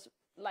 but there was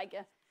like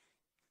a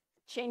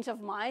change of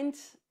mind,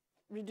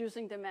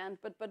 reducing demand.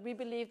 But we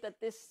believe that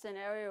this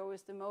scenario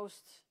is the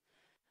most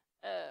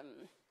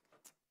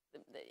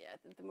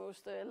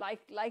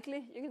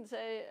likely, you can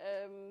say,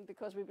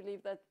 because we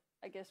believe that,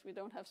 I guess we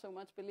don't have so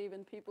much belief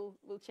in people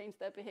will change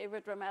their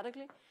behavior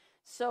dramatically.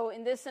 So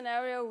in this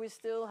scenario, we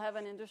still have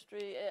an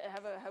industry,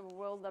 have a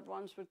world that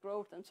runs with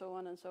growth and so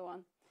on and so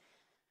on.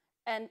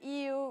 And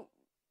EU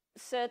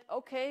said,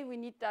 okay, we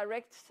need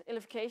direct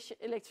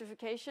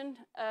electrification,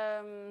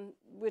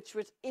 which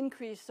would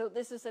increase. So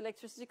this is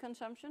electricity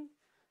consumption,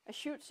 a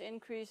huge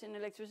increase in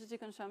electricity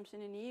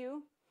consumption in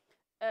EU,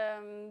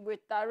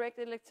 with direct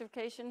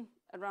electrification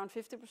around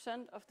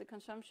 50% of the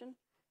consumption,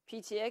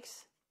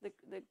 PTX,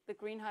 the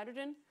green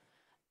hydrogen,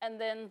 and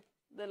then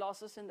the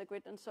losses in the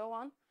grid and so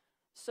on.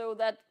 So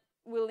that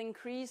will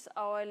increase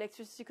our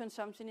electricity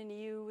consumption in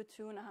EU with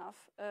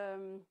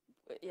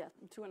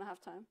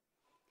 2.5 times.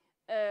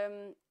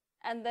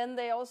 And then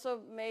they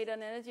also made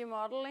an energy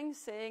modeling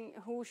saying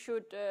who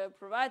should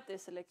provide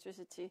this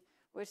electricity,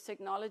 which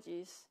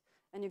technologies.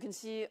 And you can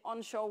see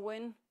onshore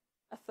wind,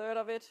 a third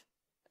of it,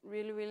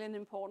 really, really an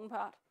important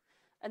part.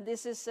 And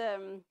this is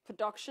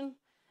production.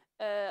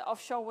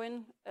 Offshore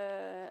wind,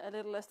 a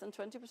little less than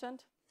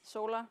 20%.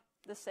 Solar,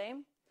 the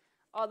same.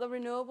 Other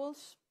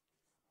renewables,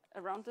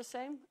 around the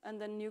same. And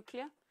then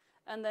nuclear.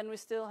 And then we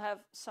still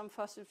have some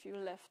fossil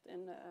fuel left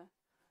in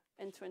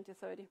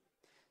 2030.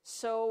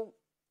 So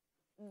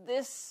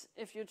this,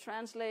 if you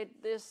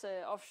translate this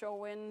offshore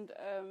wind,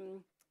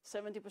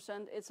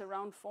 70%, it's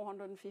around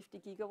 450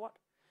 gigawatt,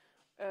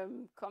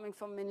 coming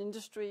from an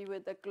industry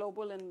with a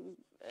global, and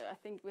I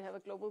think we have a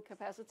global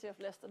capacity of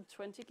less than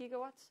 20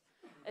 gigawatts.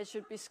 It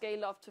should be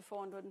scaled up to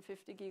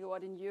 450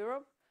 gigawatt in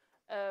Europe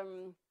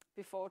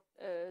before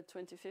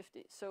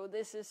 2050. So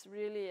this is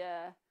really,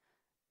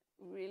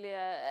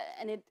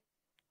 and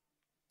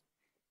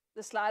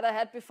the slide I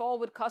had before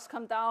with costs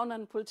come down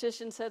and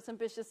politicians set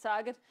ambitious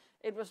target,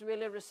 it was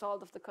really a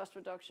result of the cost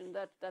reduction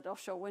that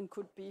offshore wind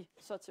could be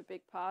such a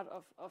big part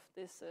of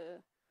this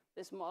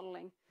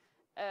modeling.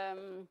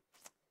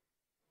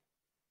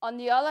 On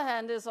the other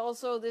hand, is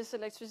also this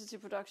electricity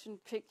production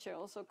picture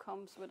also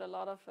comes with a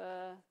lot of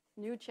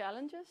new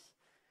challenges,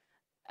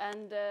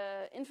 and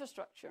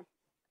infrastructure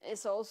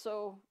is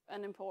also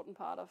an important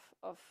part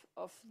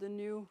of the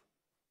new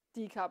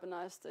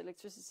decarbonized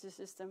electricity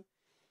system,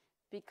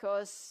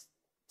 because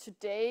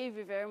today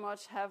we very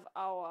much have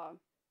our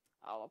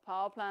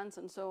power plants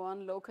and so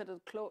on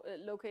located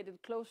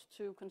close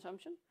to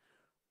consumption.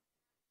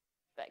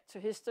 Back to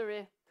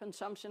history,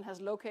 consumption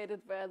has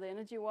located where the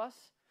energy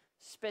was,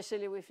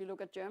 especially if you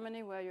look at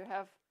Germany, where you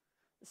have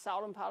the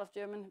southern part of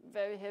Germany,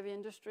 very heavy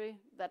industry.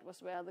 That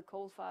was where the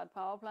coal-fired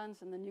power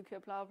plants and the nuclear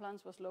power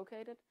plants was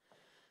located.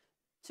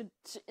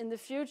 In the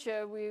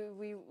future,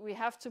 we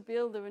have to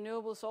build the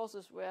renewable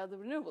sources where the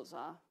renewables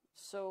are.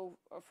 So,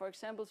 for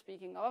example,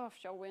 speaking of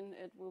offshore wind,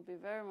 it will be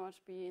very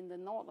much be in the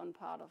northern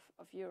part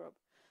of Europe.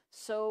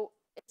 So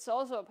it's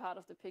also a part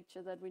of the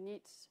picture that we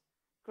need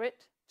grid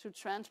to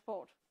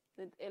transport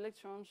the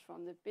electrons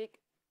from the big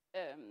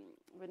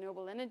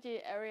renewable energy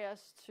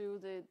areas to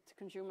the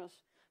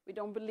consumers. We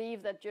don't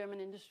believe that German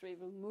industry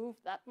will move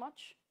that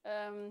much.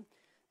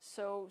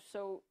 So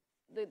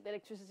the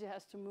electricity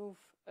has to move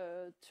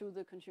to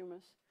the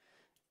consumers.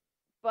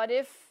 But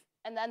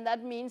and then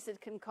that means it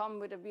can come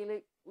with a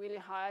really, really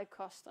high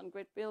cost on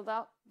grid build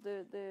out,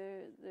 the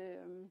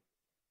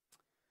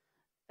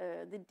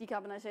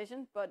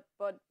decarbonization. But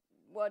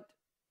what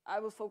I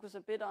will focus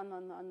a bit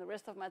on the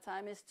rest of my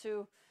time is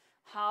to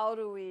how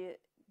do we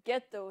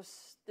get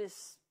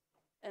these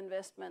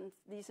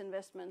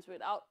investments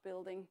without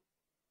building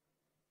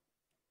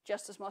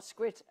just as much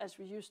grid as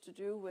we used to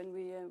do when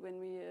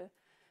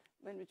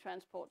we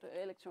transport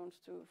the electrons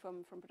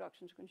from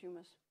production to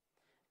consumers.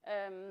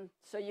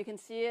 So you can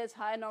see it's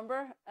high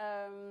number,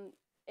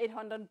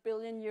 800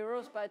 billion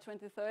euros by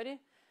 2030,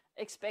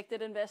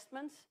 expected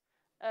investments,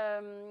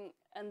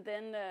 and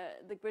then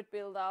the grid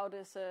build out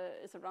is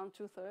around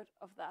 2/3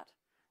 of that,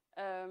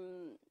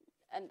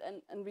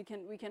 and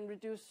we can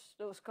reduce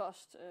those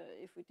costs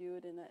if we do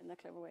it in a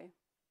clever way.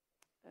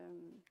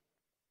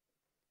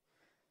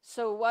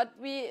 So what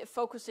we're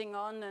focusing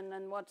on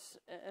and what's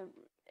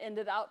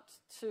ended out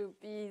to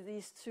be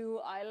these two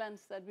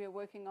islands that we are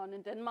working on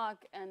in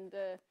Denmark, and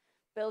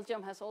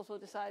Belgium has also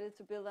decided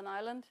to build an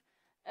island,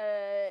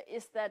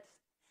 is that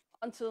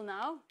until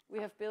now we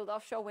have built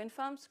offshore wind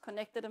farms,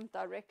 connected them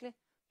directly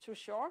to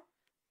shore.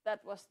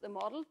 That was the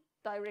model,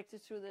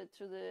 directed to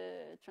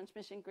the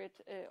transmission grid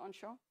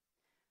onshore.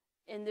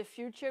 In the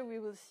future we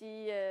will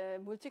see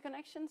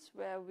multi-connections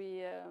where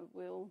we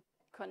will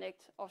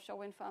connect offshore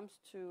wind farms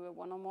to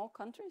one or more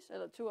countries,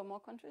 or two or more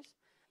countries.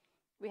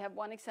 We have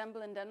one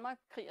example in Denmark,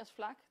 Kriegers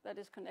Flak, that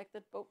is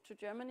connected both to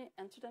Germany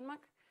and to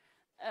Denmark.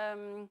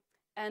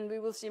 And we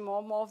will see more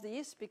and more of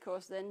these,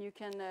 because then you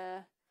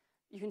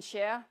can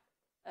share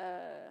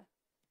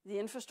the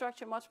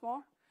infrastructure much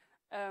more.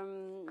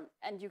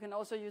 And you can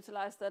also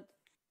utilize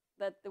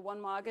that the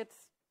one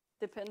market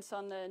depends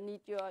on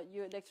need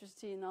your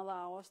electricity in other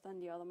hours than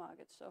the other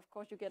markets. So of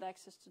course you get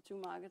access to two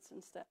markets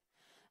instead.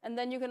 And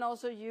then you can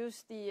also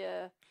use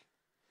the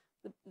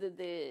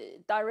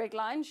direct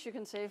lines, you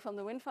can say, from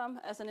the wind farm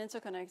as an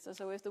interconnector.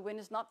 So if the wind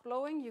is not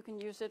blowing, you can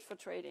use it for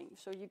trading.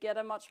 So you get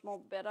a much more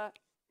better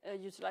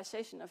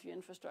utilization of your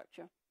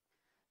infrastructure.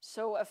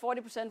 So a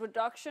 40%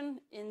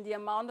 reduction in the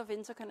amount of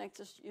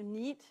interconnectors you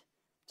need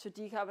to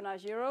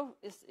decarbonize Europe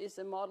is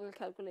a model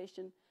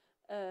calculation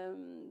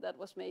that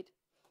was made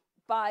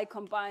by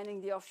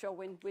combining the offshore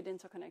wind with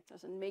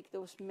interconnectors and make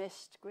those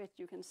meshed grid,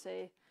 you can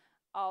say,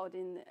 out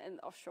in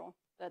offshore.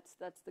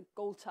 That's the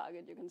goal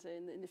target, you can say,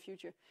 in the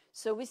future.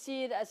 So we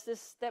see it as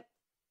this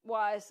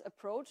stepwise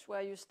approach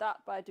where you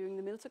start by doing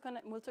the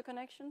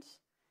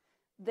multi-connections.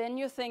 Then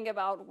you think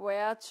about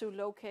where to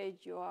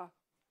locate your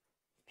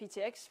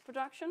PTX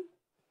production,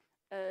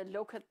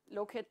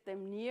 locate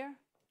them near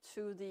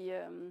to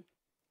the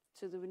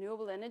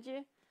renewable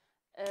energy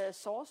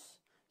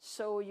source,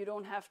 so you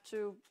don't have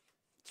to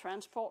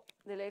transport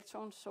the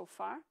electrons so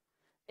far.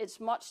 It's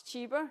much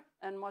cheaper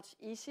and much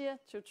easier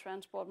to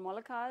transport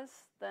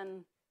molecules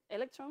than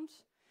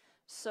electrons.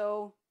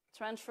 So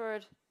transfer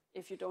it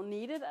if you don't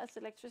need it as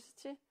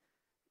electricity.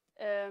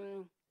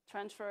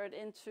 Transfer it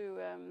into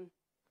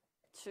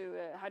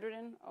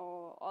hydrogen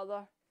or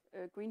other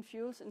green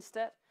fuels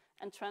instead,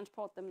 and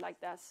transport them like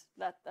that.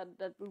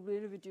 That will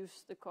really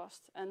reduce the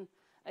cost. And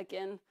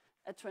again,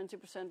 a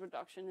 20%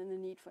 reduction in the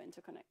need for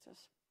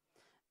interconnectors.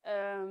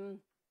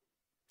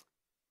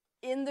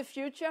 In the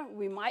future,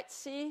 we might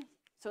see.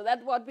 So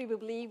that's what we will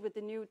believe with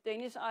the new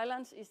Danish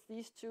islands is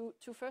these two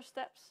first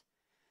steps.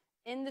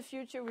 In the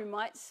future, we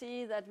might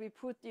see that we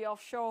put the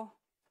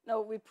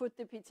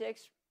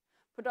PTX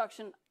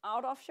production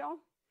out offshore.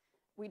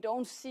 We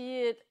don't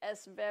see it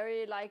as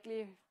very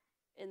likely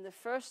in the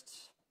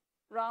first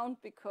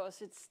round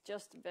because it's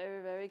just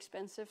very, very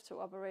expensive to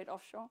operate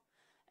offshore.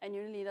 and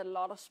you need a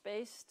lot of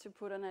space to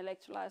put an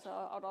electrolyzer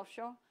out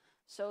offshore.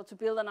 So to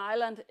build an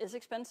island is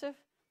expensive.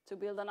 To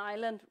build an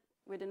island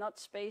with enough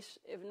space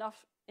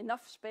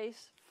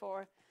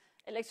for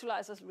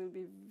electrolyzers will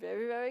be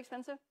very, very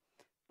expensive.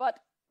 But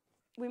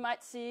we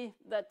might see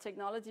that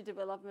technology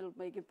development will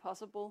make it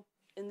possible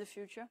in the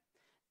future.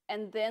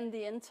 And then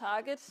the end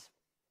targets,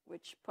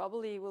 which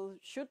probably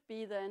should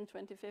be there in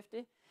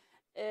 2050,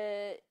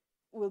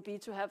 will be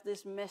to have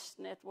this mesh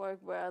network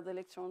where the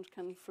electrons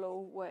can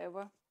flow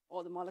wherever,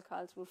 or the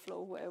molecules will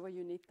flow wherever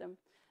you need them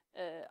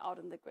out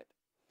in the grid.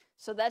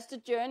 So that's the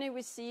journey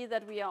we see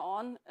that we are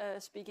on,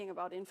 speaking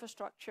about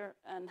infrastructure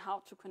and how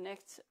to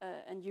connect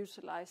and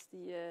utilize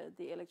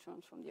the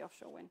electrons from the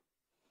offshore wind.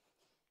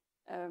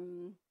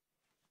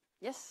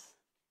 Yes?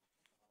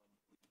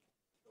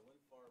 The wind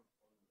farm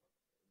in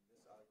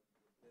this island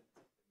would bid in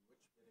which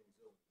bidding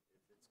zone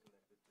if it's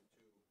connected to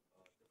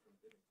two different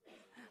bidding zones?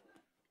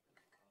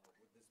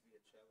 Would this be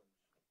a challenge?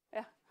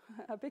 Yeah,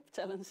 a big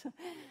challenge.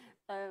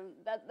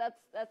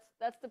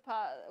 That's the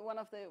one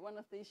of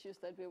the issues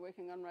that we're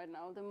working on right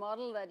now. The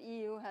model that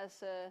EU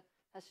has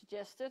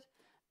suggested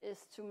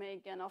is to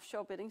make an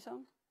offshore bidding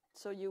zone.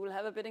 So you will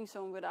have a bidding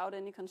zone without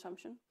any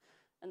consumption.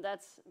 And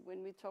that's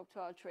when we talk to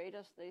our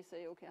traders, they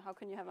say, okay, how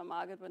can you have a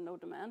market with no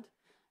demand?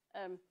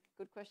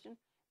 Good question.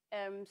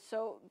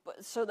 So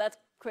that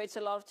creates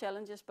a lot of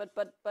challenges, but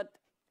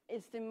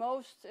it's the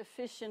most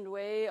efficient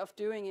way of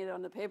doing it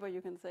on the paper,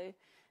 you can say.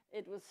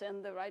 It will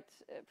send the right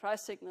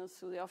price signals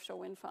to the offshore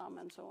wind farm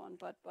and so on.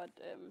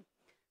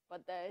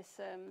 But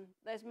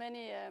there's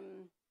many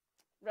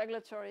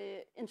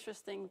regulatory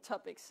interesting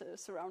topics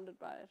surrounded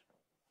by it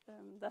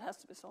that has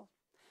to be solved.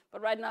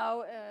 But right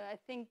now, I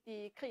think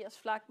the Kriegers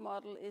Flak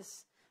model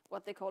is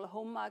what they call a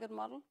home market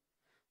model.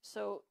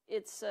 So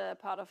it's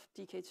part of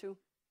DK2.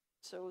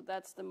 So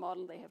that's the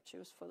model they have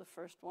chosen for the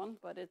first one.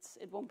 But it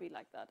won't be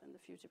like that in the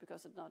future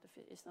because it's not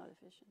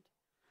efficient.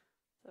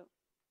 So,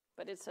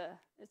 but it's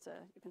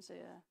you can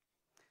say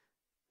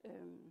a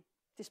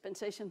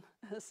dispensation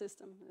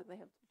system that they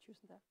have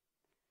chosen that.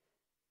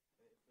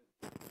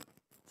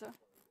 So,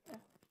 yeah.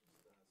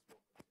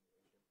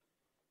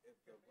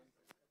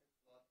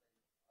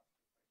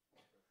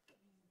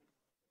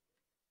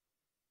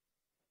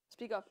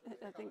 Speak up,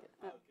 I think.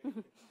 Okay.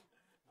 If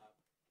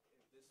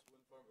this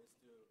wind farm is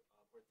to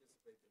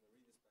participate in a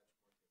redispatch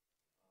market,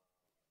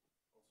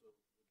 also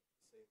would the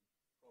same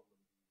problem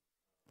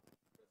be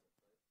present,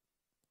 right?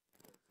 Because,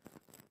 like,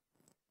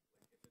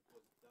 if it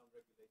was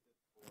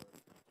down-regulated to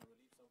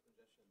relieve some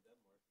congestion in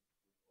Denmark,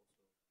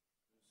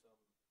 it would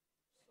also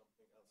do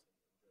something else in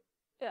Germany.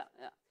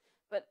 Yeah.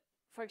 But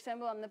for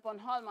example, on the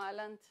Bornholm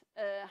Island,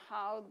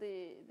 how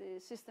the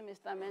system is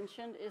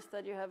dimensioned is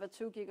that you have a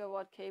 2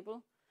 gigawatt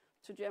cable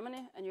to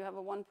Germany, and you have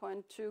a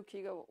 1.2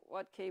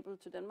 gigawatt cable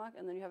to Denmark,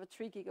 and then you have a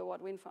 3 gigawatt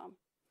wind farm.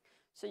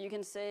 So you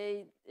can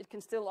say it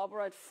can still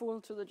operate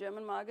full to the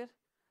German market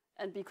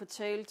and be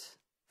curtailed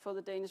for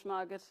the Danish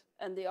market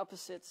and the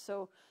opposite.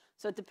 So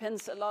it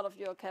depends a lot of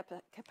your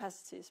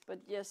capacities. But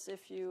yes,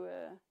 if you,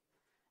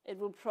 it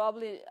will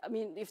probably, I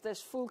mean, if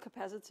there's full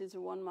capacity to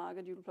one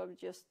market, you'll probably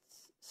just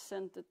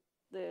send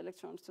the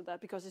electrons to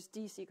that because it's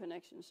DC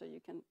connection, so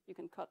you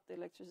can cut the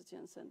electricity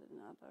and send it in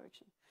that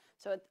direction.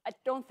 So I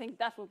don't think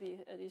that will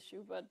be an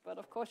issue, but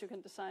of course you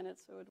can design it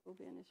so it will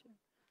be an issue.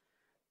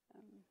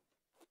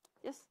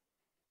 Yes?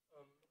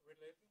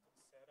 Related to the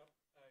setup,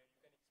 you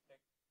can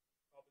expect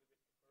probably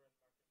with the current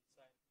market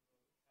design you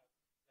will have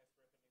less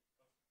revenue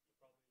because you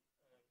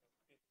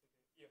probably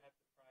you have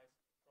the price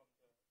from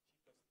the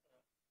cheapest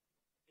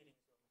bidding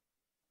zone.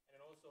 And then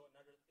also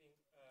another thing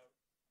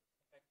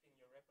affecting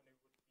your revenue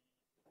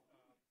would be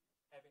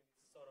having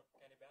this sort of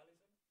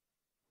cannibalism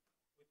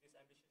with this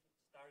ambitious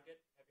target,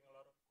 having a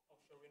lot of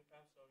offshore wind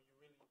farms, so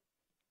you really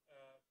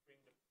bring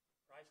the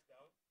price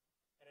down.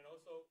 And then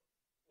also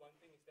one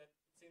thing is that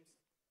it seems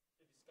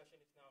the discussion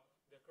is now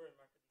the current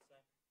market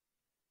design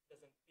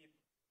doesn't fit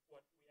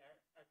what we are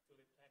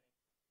actually planning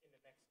in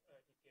the next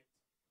decades.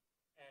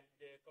 And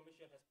the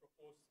Commission has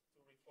proposed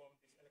to reform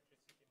this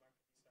electricity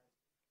market design.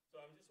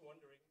 So I'm just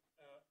wondering,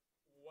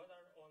 what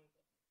are on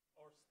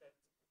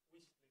Ørsted's wish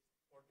list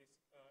for this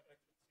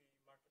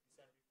electricity market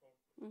design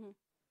reform,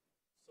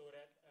 so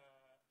that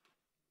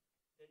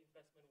the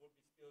investment will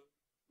be still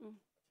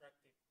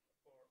attractive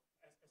for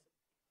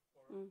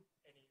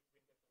any wind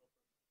developers?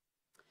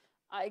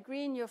 I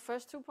agree in your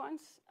first 2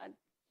 points. I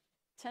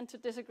tend to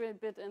disagree a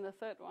bit in the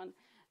third one.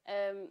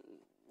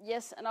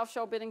 Yes, an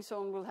offshore bidding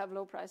zone will have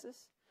low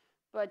prices,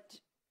 but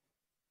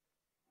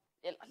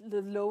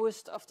the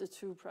lowest of the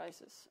 2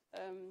 prices.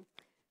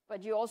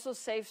 But you also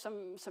save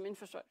some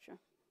infrastructure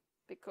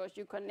because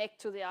you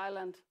connect to the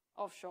island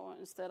offshore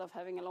instead of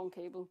having a long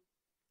cable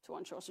to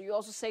onshore. So you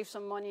also save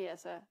some money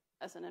as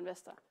an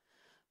investor.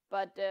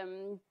 But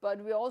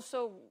we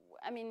also,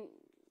 I mean,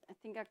 I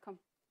think I come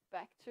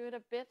back to it a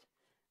bit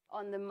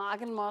on the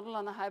market model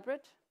on a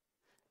hybrid.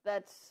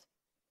 That's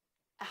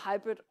a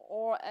hybrid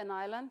or an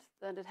island,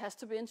 that it has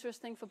to be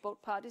interesting for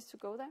both parties to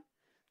go there.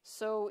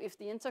 So if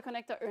the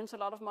interconnector earns a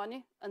lot of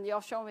money and the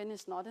offshore wind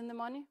is not in the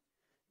money,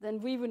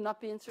 then we would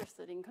not be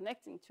interested in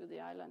connecting to the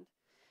island.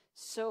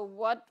 So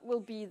what will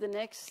be the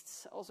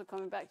next, also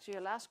coming back to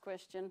your last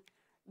question,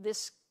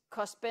 this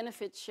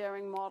cost-benefit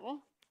sharing model,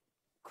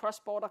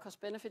 cross-border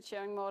cost-benefit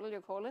sharing model,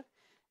 you call it,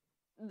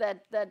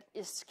 that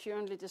is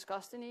currently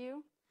discussed in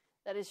EU.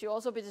 That is, you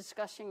also be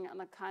discussing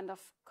on a kind of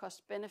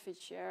cost-benefit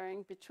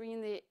sharing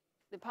between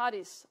the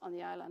parties on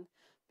the island.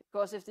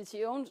 Because if the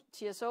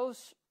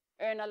TSOs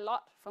earn a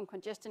lot from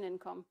congestion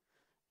income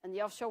and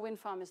the offshore wind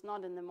farm is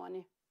not in the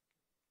money,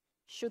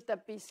 should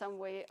there be some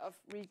way of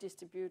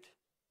redistribute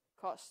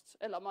costs,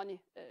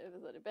 money,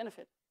 the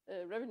benefit,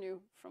 revenue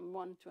from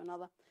one to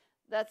another?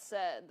 That's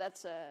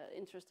an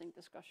interesting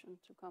discussion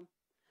to come.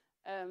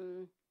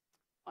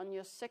 On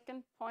your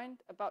second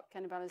point about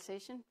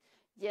cannibalization,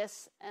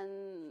 yes,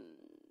 and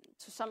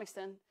to some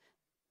extent,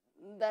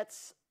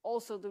 that's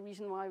also the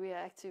reason why we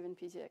are active in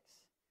PTX,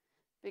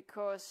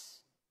 because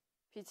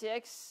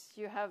PTX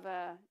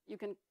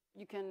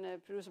you can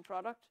produce a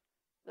product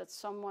that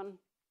someone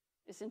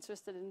is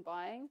interested in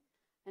buying,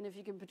 and if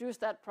you can produce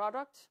that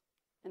product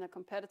in a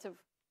competitive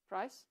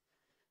price,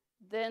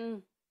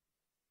 then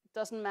it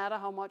doesn't matter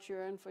how much you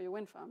earn for your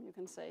wind farm, you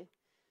can say.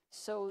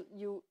 So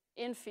you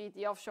in-feed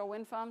the offshore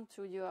wind farm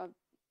to your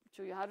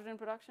hydrogen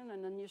production,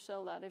 and then you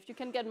sell that. If you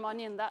can get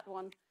money in that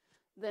one,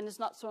 then it's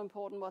not so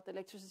important what the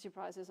electricity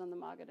price is on the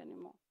market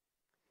anymore.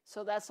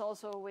 So that's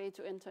also a way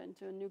to enter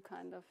into a new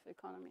kind of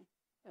economy.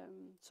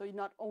 So you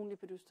not only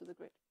produce to the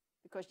grid,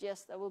 because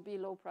yes, there will be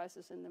low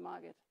prices in the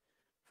market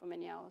for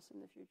many hours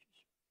in the future.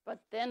 But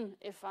then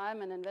if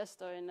I'm an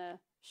investor in a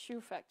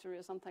shoe factory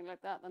or something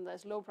like that, and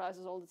there's low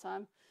prices all the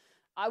time,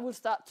 I will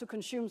start to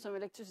consume some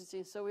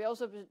electricity. So we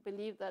also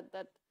believe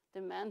that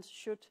demand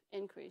should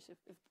increase if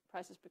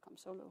prices become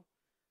so low.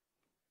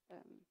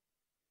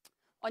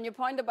 On your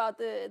point about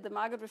the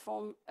market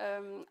reform,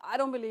 I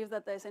don't believe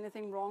that there's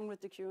anything wrong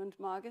with the current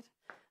market.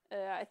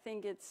 I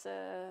think it's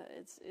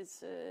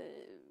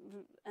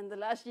and the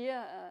last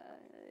year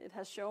it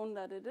has shown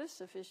that it is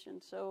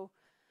sufficient. So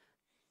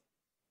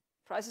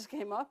prices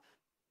came up,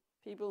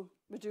 people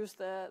reduced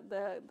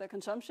their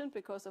consumption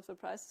because of the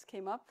prices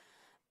came up.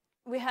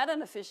 We had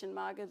an efficient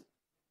market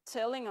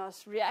telling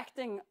us,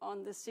 reacting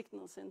on the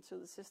signals into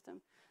the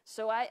system.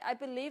 So I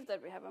believe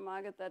that we have a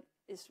market that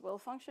is well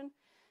functioned.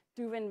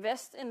 Do we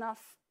invest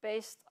enough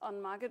based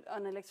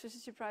on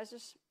electricity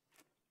prices?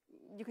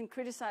 You can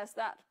criticize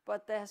that,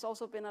 but there has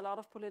also been a lot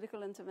of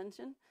political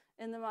intervention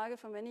in the market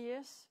for many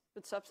years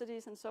with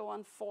subsidies and so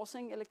on,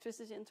 forcing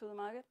electricity into the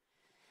market.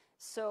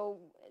 So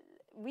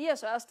we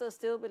as Ørsted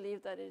still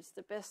believe that it's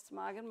the best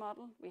market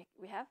model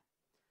we have.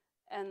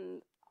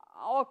 And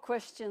our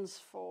questions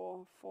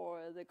for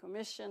the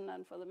Commission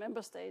and for the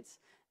member states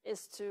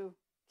is to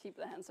keep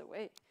their hands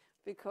away,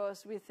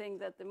 because we think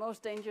that the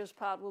most dangerous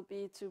part will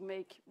be to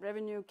make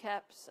revenue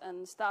caps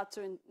and start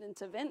to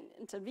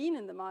intervene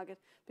in the market,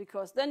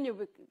 because then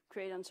you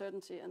create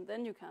uncertainty and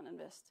then you can't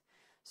invest.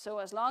 So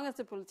as long as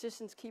the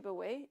politicians keep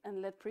away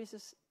and let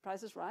prices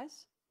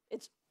rise,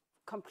 it's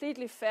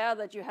completely fair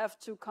that you have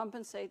to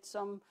compensate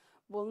some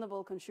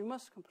vulnerable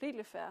consumers,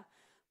 completely fair,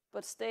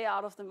 but stay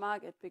out of the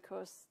market,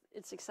 because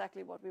it's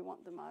exactly what we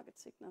want the market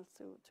signals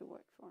to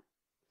work for.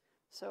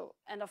 So,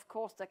 and of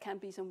course there can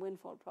be some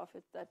windfall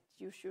profit that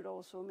you should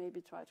also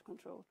maybe try to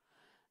control.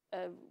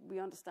 We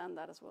understand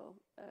that as well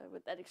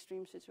with that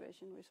extreme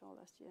situation we saw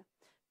last year.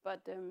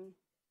 But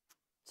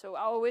so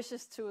our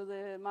wishes to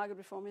the market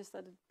reform is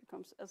that it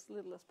becomes as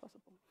little as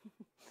possible.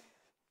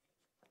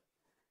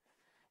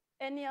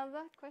 Any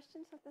other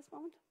questions at this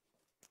moment?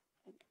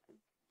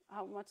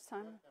 How much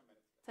time?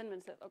 10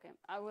 minutes left. Okay,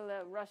 I will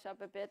rush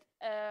up a bit.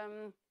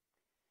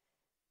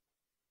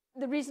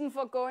 The reason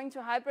for going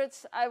to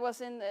hybrids, I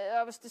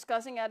was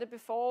discussing at it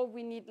before.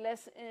 We need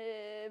less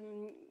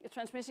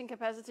transmission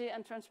capacity,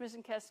 and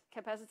transmission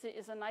capacity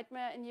is a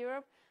nightmare in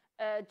Europe.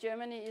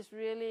 Germany is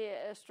really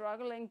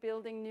struggling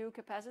building new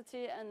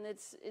capacity, and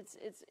it's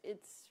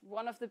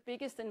one of the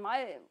biggest, in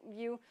my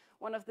view,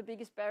 one of the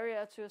biggest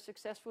barriers to a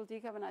successful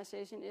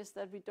decarbonization is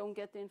that we don't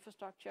get the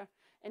infrastructure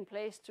in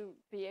place to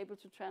be able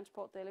to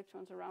transport the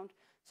electrons around.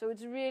 So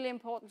it's really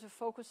important to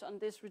focus on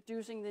this,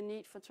 reducing the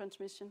need for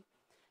transmission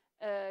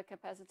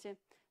capacity.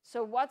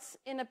 So what's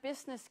in a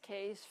business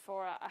case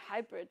for a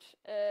hybrid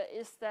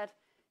is that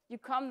you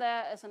come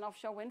there as an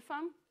offshore wind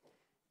farm.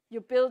 You're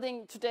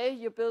building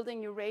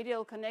your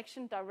radial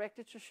connection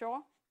directly to shore,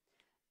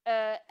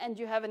 and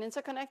you have an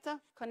interconnector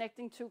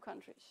connecting two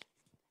countries.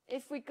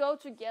 If we go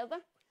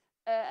together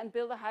and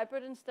build a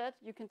hybrid instead,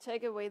 you can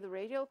take away the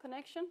radial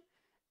connection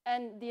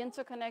and the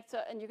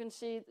interconnector, and you can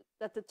see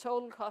that the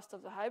total cost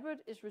of the hybrid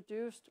is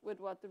reduced with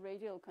what the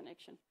radial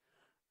connection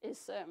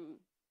is,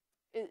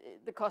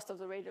 the cost of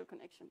the radial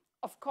connection.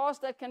 Of course,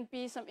 there can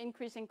be some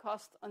increasing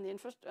cost on the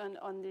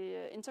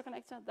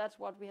interconnector. That's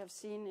what we have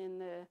seen in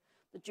the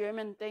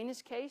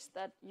German-Danish case,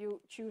 that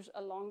you choose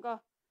a longer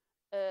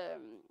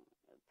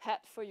pad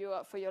for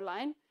your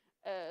line.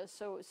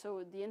 So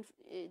the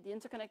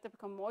interconnector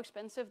become more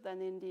expensive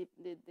than in the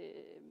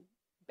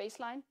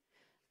baseline.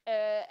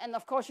 And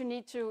of course, you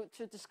need to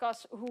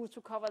discuss who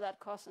to cover that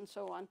cost and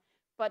so on.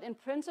 But in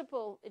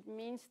principle, it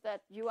means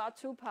that you are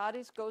two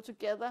parties go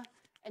together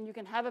and you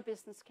can have a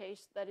business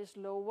case that is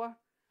lower,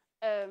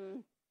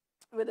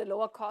 with a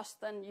lower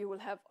cost than you will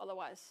have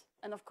otherwise.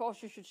 And of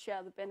course, you should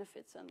share the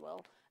benefits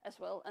as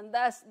well. And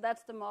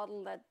that's the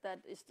model that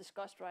is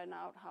discussed right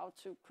now, how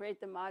to create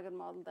the market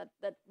model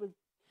that will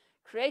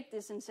create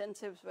these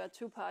incentives where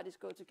two parties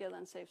go together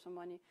and save some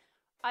money.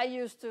 I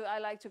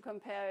like to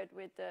compare it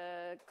with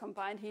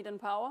combined heat and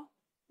power.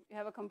 You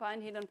have a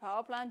combined heat and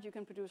power plant, you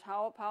can produce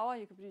power,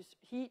 you can produce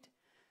heat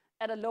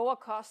at a lower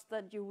cost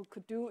than you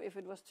could do if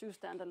it was two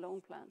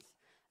standalone plants.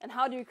 And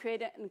how do you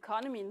create an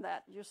economy in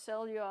that? You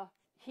sell your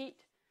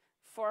heat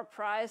for a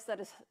price that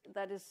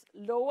is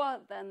lower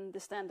than the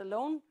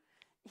standalone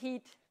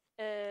heat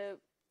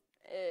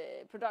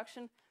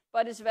production,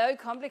 but it's very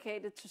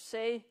complicated to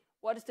say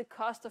what is the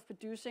cost of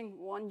producing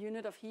 1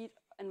 unit of heat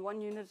and 1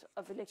 unit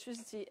of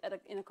electricity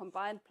in a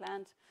combined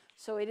plant.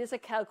 So it is a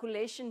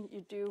calculation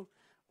you do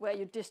where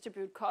you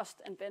distribute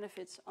cost and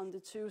benefits on the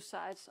two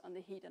sides, on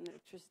the heat and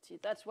electricity.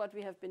 That's what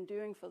we have been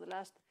doing for the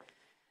last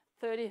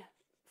 30,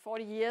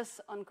 40 years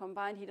on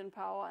combined heat and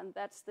power, and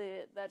that's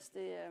the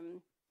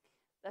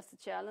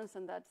challenge,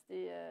 and that's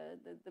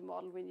the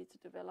model we need to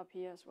develop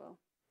here as well.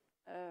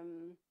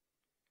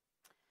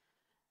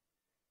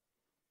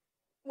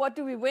 What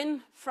do we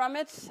win from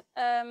it?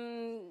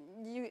 On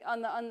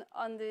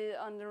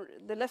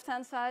the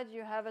left-hand side,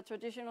 you have a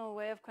traditional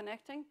way of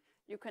connecting.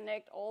 You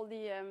connect all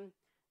the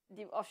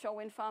offshore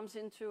wind farms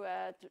into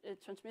a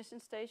transmission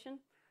station,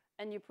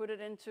 and you put it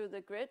into the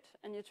grid,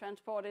 and you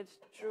transport it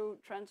through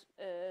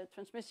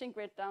transmission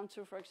grid down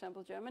to, for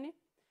example, Germany.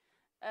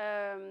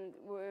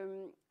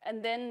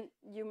 And then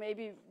you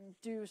maybe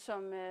do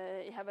some,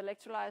 you have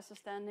electrolyzer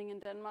standing in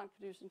Denmark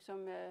producing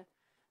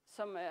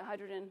some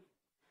hydrogen.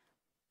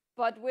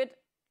 But with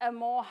a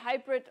more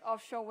hybrid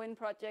offshore wind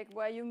project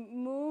where you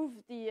move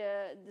the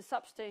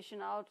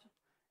substation out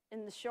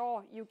in the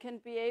shore, you can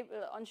be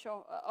able,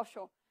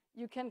 offshore,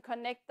 you can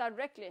connect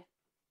directly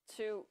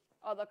to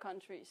other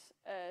countries.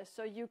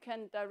 So you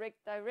can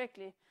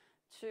directly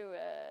to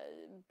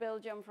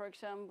Belgium, for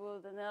example,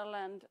 the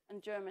Netherlands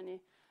and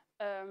Germany,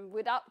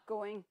 without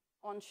going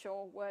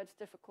onshore where it's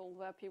difficult,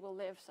 where people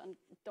live and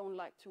don't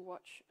like to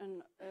watch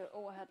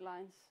overhead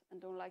lines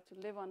and don't like to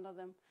live under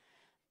them.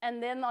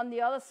 And then on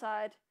the other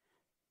side,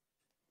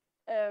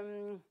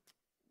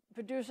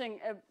 producing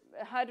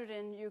a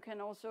hydrogen, you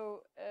can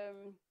also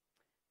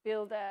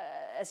build,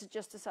 as it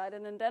just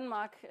decided in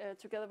Denmark,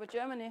 together with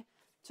Germany,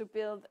 to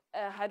build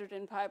a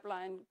hydrogen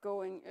pipeline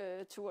going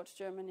towards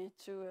Germany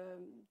to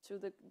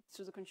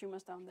the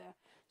consumers down there.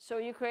 So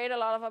you create a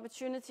lot of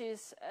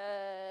opportunities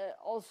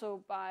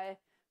also by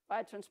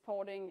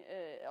transporting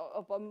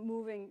or by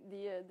moving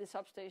the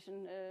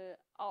substation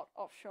out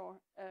offshore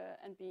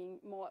and being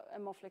a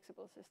more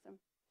flexible system.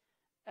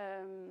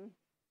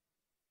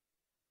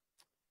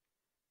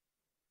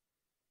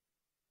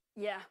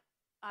 Yeah,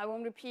 I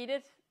won't repeat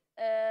it.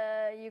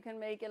 You can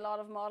make a lot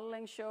of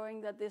modeling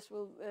showing that this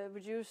will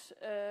reduce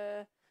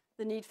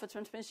the need for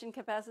transmission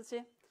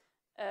capacity.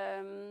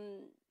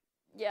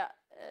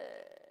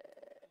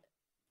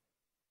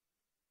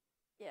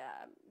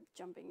 I'm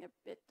jumping a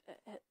bit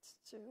ahead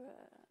to.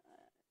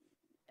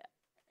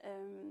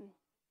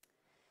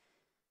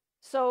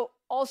 So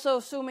also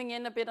zooming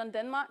in a bit on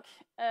Denmark,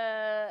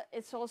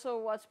 it's also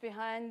what's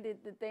behind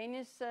the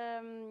Danish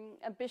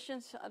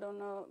ambitions. I don't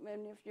know,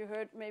 many of you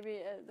heard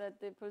maybe that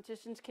the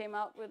politicians came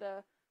out with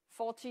a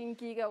 14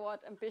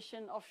 gigawatt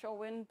ambition offshore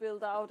wind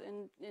build out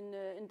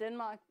in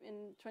Denmark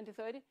in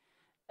 2030.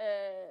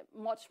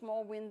 Much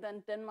more wind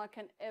than Denmark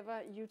can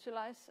ever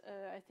utilize.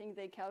 I think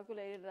they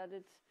calculated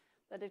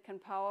that it can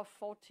power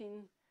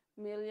 14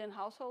 million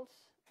households.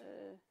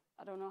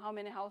 I don't know how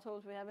many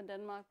households we have in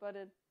Denmark, but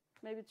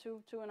maybe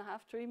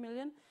 2.5, 3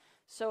 million.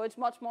 So it's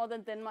much more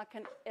than Denmark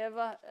can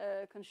ever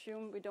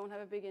consume. We don't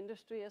have a big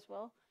industry as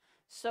well.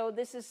 So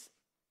this is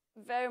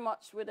very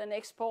much with an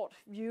export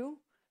view,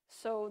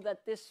 so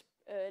that this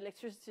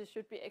electricity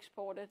should be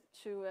exported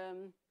to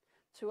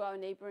our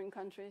neighboring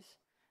countries.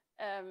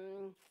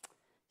 The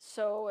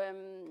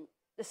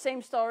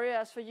same story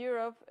as for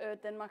Europe,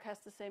 Denmark has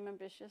the same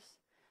ambitions.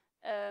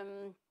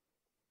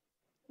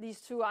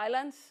 These two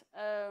islands,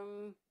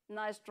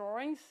 nice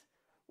drawings.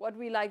 What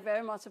we like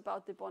very much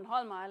about the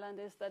Bornholm Island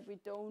is that we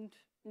don't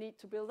need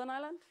to build an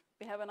island.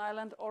 We have an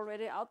island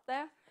already out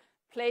there,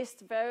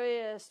 placed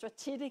very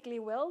strategically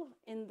well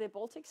in the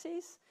Baltic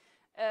Seas,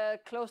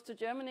 close to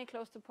Germany,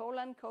 close to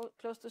Poland,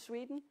 close to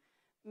Sweden,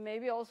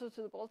 maybe also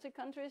to the Baltic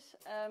countries.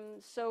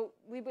 So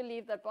we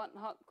believe that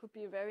Bornholm could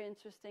be a very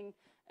interesting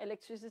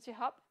electricity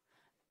hub.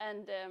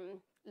 And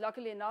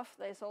luckily enough,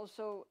 there's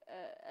also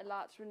a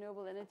large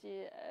renewable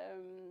energy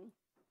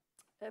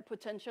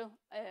potential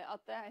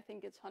out there. I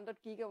think it's 100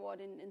 gigawatt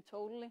in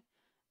totally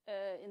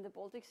in the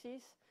Baltic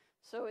Seas.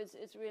 So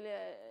it's really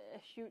a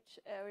huge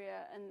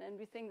area, and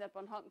we think that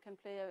Bornholm can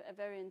play a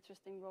very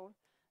interesting role.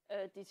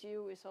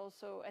 DTU is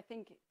also, I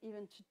think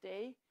even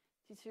today,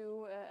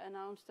 DTU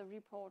announced a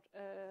report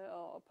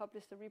or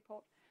published a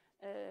report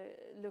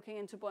looking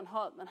into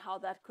Bornholm and how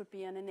that could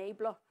be an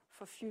enabler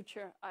for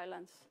future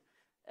islands.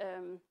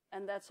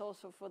 And that's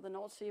also for the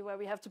North Sea, where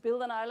we have to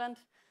build an island.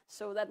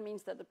 So that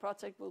means that the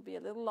project will be a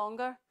little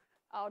longer.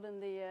 Out in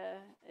the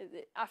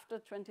after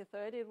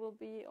 2030, it will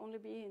only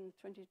be in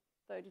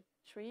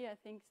 2033, I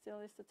think,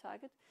 still is the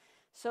target.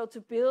 So to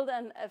build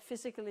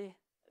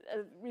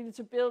really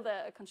to build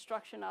a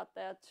construction out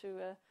there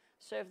to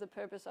serve the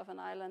purpose of an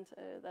island,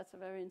 that's a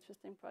very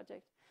interesting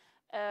project.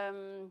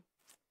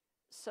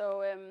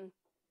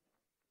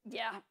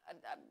 Yeah,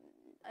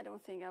 I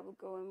don't think I will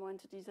go more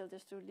into detail,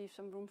 just to leave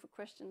some room for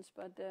questions.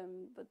 But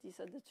these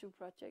are the two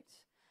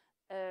projects.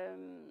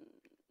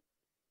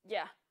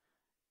 Yeah.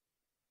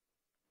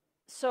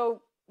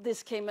 So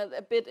this came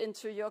a bit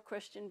into your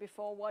question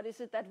before. What is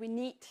it that we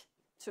need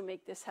to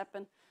make this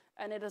happen?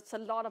 And it's a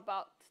lot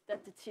about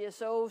that the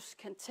TSOs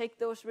can take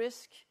those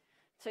risks,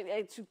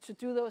 to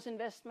do those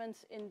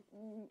investments in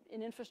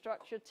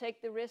infrastructure,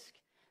 take the risk.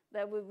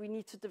 That we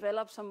need to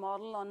develop some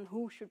model on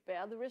who should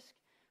bear the risk.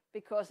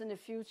 Because in the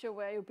future,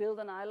 where you build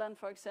an island,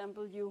 for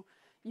example, you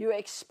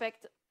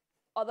expect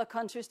other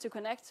countries to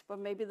connect, but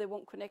maybe they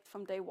won't connect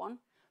from day one.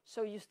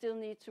 So you still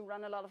need to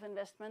run a lot of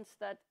investments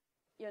that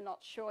you're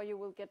not sure you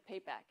will get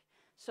payback.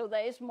 So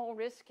there is more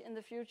risk in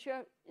the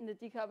future in the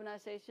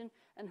decarbonization,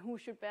 and who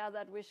should bear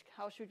that risk?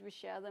 How should we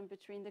share them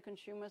between the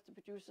consumers, the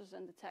producers,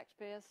 and the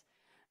taxpayers,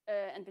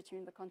 and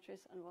between the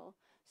countries as well?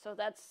 So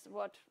that's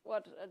what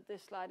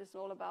this slide is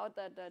all about.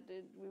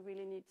 We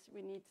really need.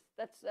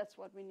 That's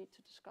what we need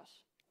to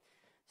discuss.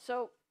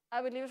 So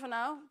I would leave it for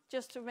now,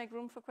 just to make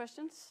room for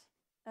questions.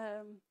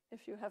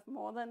 If you have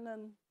more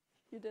than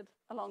you did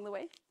along the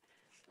way.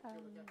 I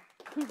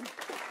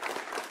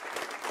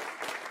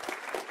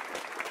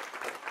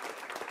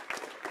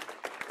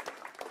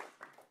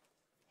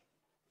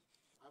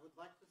would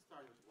like to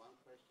start with one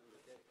question.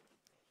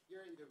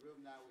 Here in the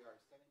room now we are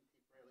 70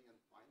 brilliant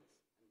minds,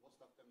 and most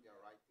of them they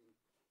are writing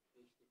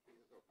PhD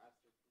theses or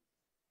master's theses.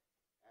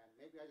 And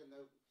maybe, I don't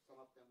know, some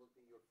of them will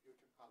be your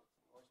future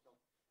colleagues in Oslo.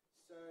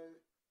 So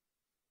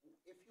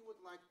if you would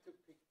like to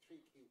pick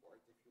 3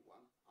 keywords, if you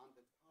want, on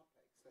the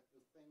topics that you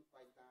think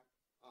by that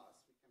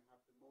we can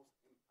have the most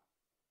impact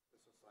to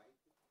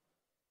society,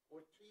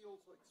 or 3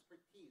 also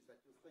expertise that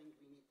you think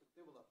we need to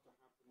develop to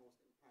have the most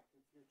impact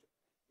in the future.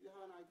 Do you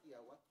have an idea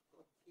what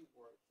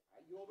keywords?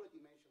 You already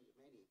mentioned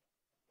many,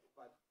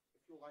 but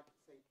if you like to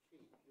say 3,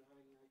 do you have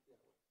any idea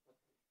what could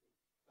be?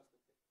 Just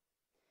a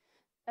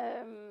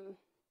tip.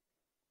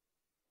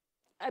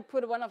 I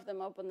put one of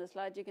them up on the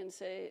slide. You can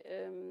say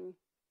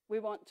we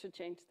want to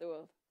change the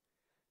world.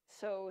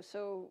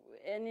 So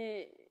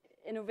any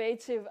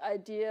innovative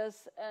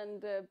ideas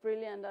and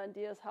brilliant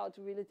ideas how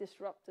to really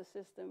disrupt the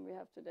system we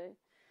have today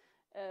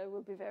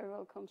will be very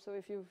welcome. So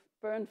if you've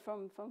burned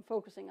from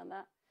focusing on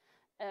that.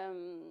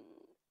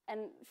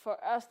 And for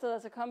us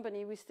as a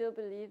company, we still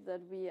believe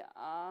that we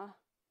are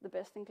the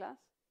best in class.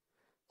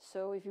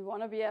 So if you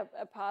want to be a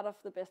part of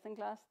the best in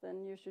class,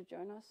 then you should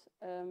join us.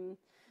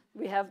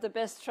 We have the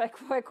best track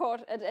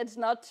record. It's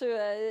not to.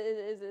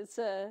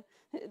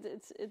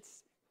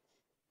 It's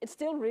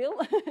still real.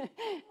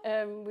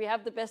 We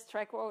have the best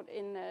track record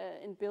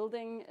in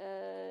building,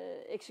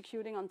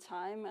 executing on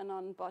time and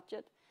on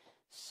budget.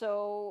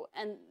 So,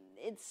 and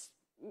it's.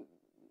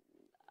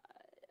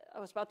 I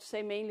was about to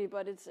say mainly,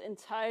 but it's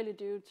entirely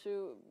due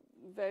to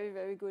very,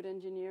 very good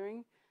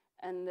engineering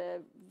and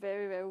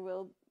very, very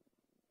well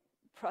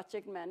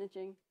project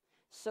managing.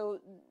 So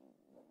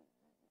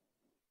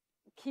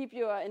keep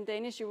your, in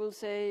Danish you will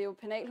say, your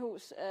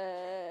penalhus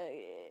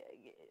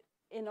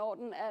in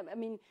order. I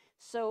mean,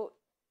 so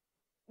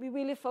we're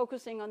really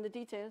focusing on the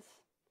details.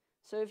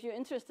 So if you're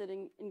interested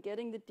in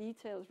getting the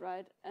details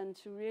right and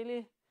to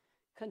really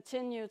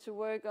continue to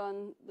work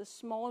on the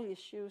small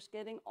issues,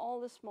 getting all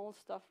the small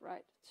stuff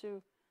right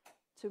to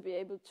be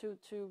able to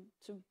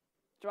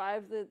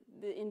drive the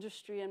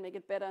industry and make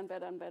it better and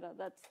better and better.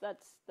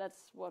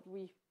 That's what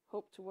we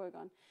hope to work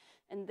on.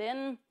 And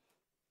then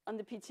on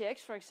the PTX,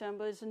 for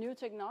example, it's a new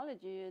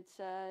technology. It's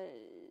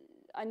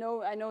I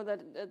know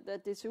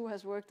that DSU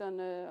has worked on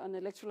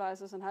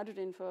electrolyzers and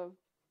hydrogen for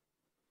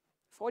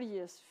 40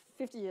 years,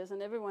 50 years,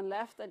 and everyone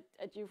laughed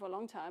at you for a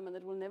long time, and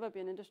it will never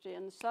be an industry.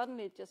 And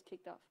suddenly it just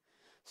kicked off.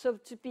 So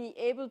to be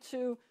able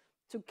to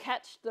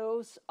catch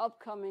those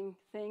upcoming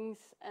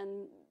things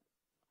and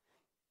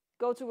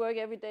go to work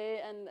every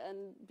day and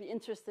be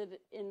interested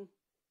in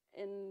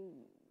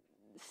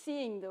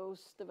seeing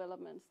those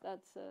developments,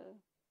 that's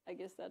I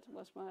guess that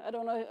was my. I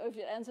don't know if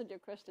you answered your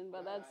question,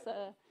 but that's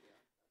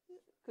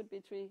could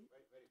be three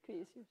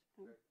issues.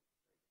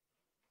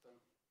 So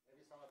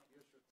maybe some of you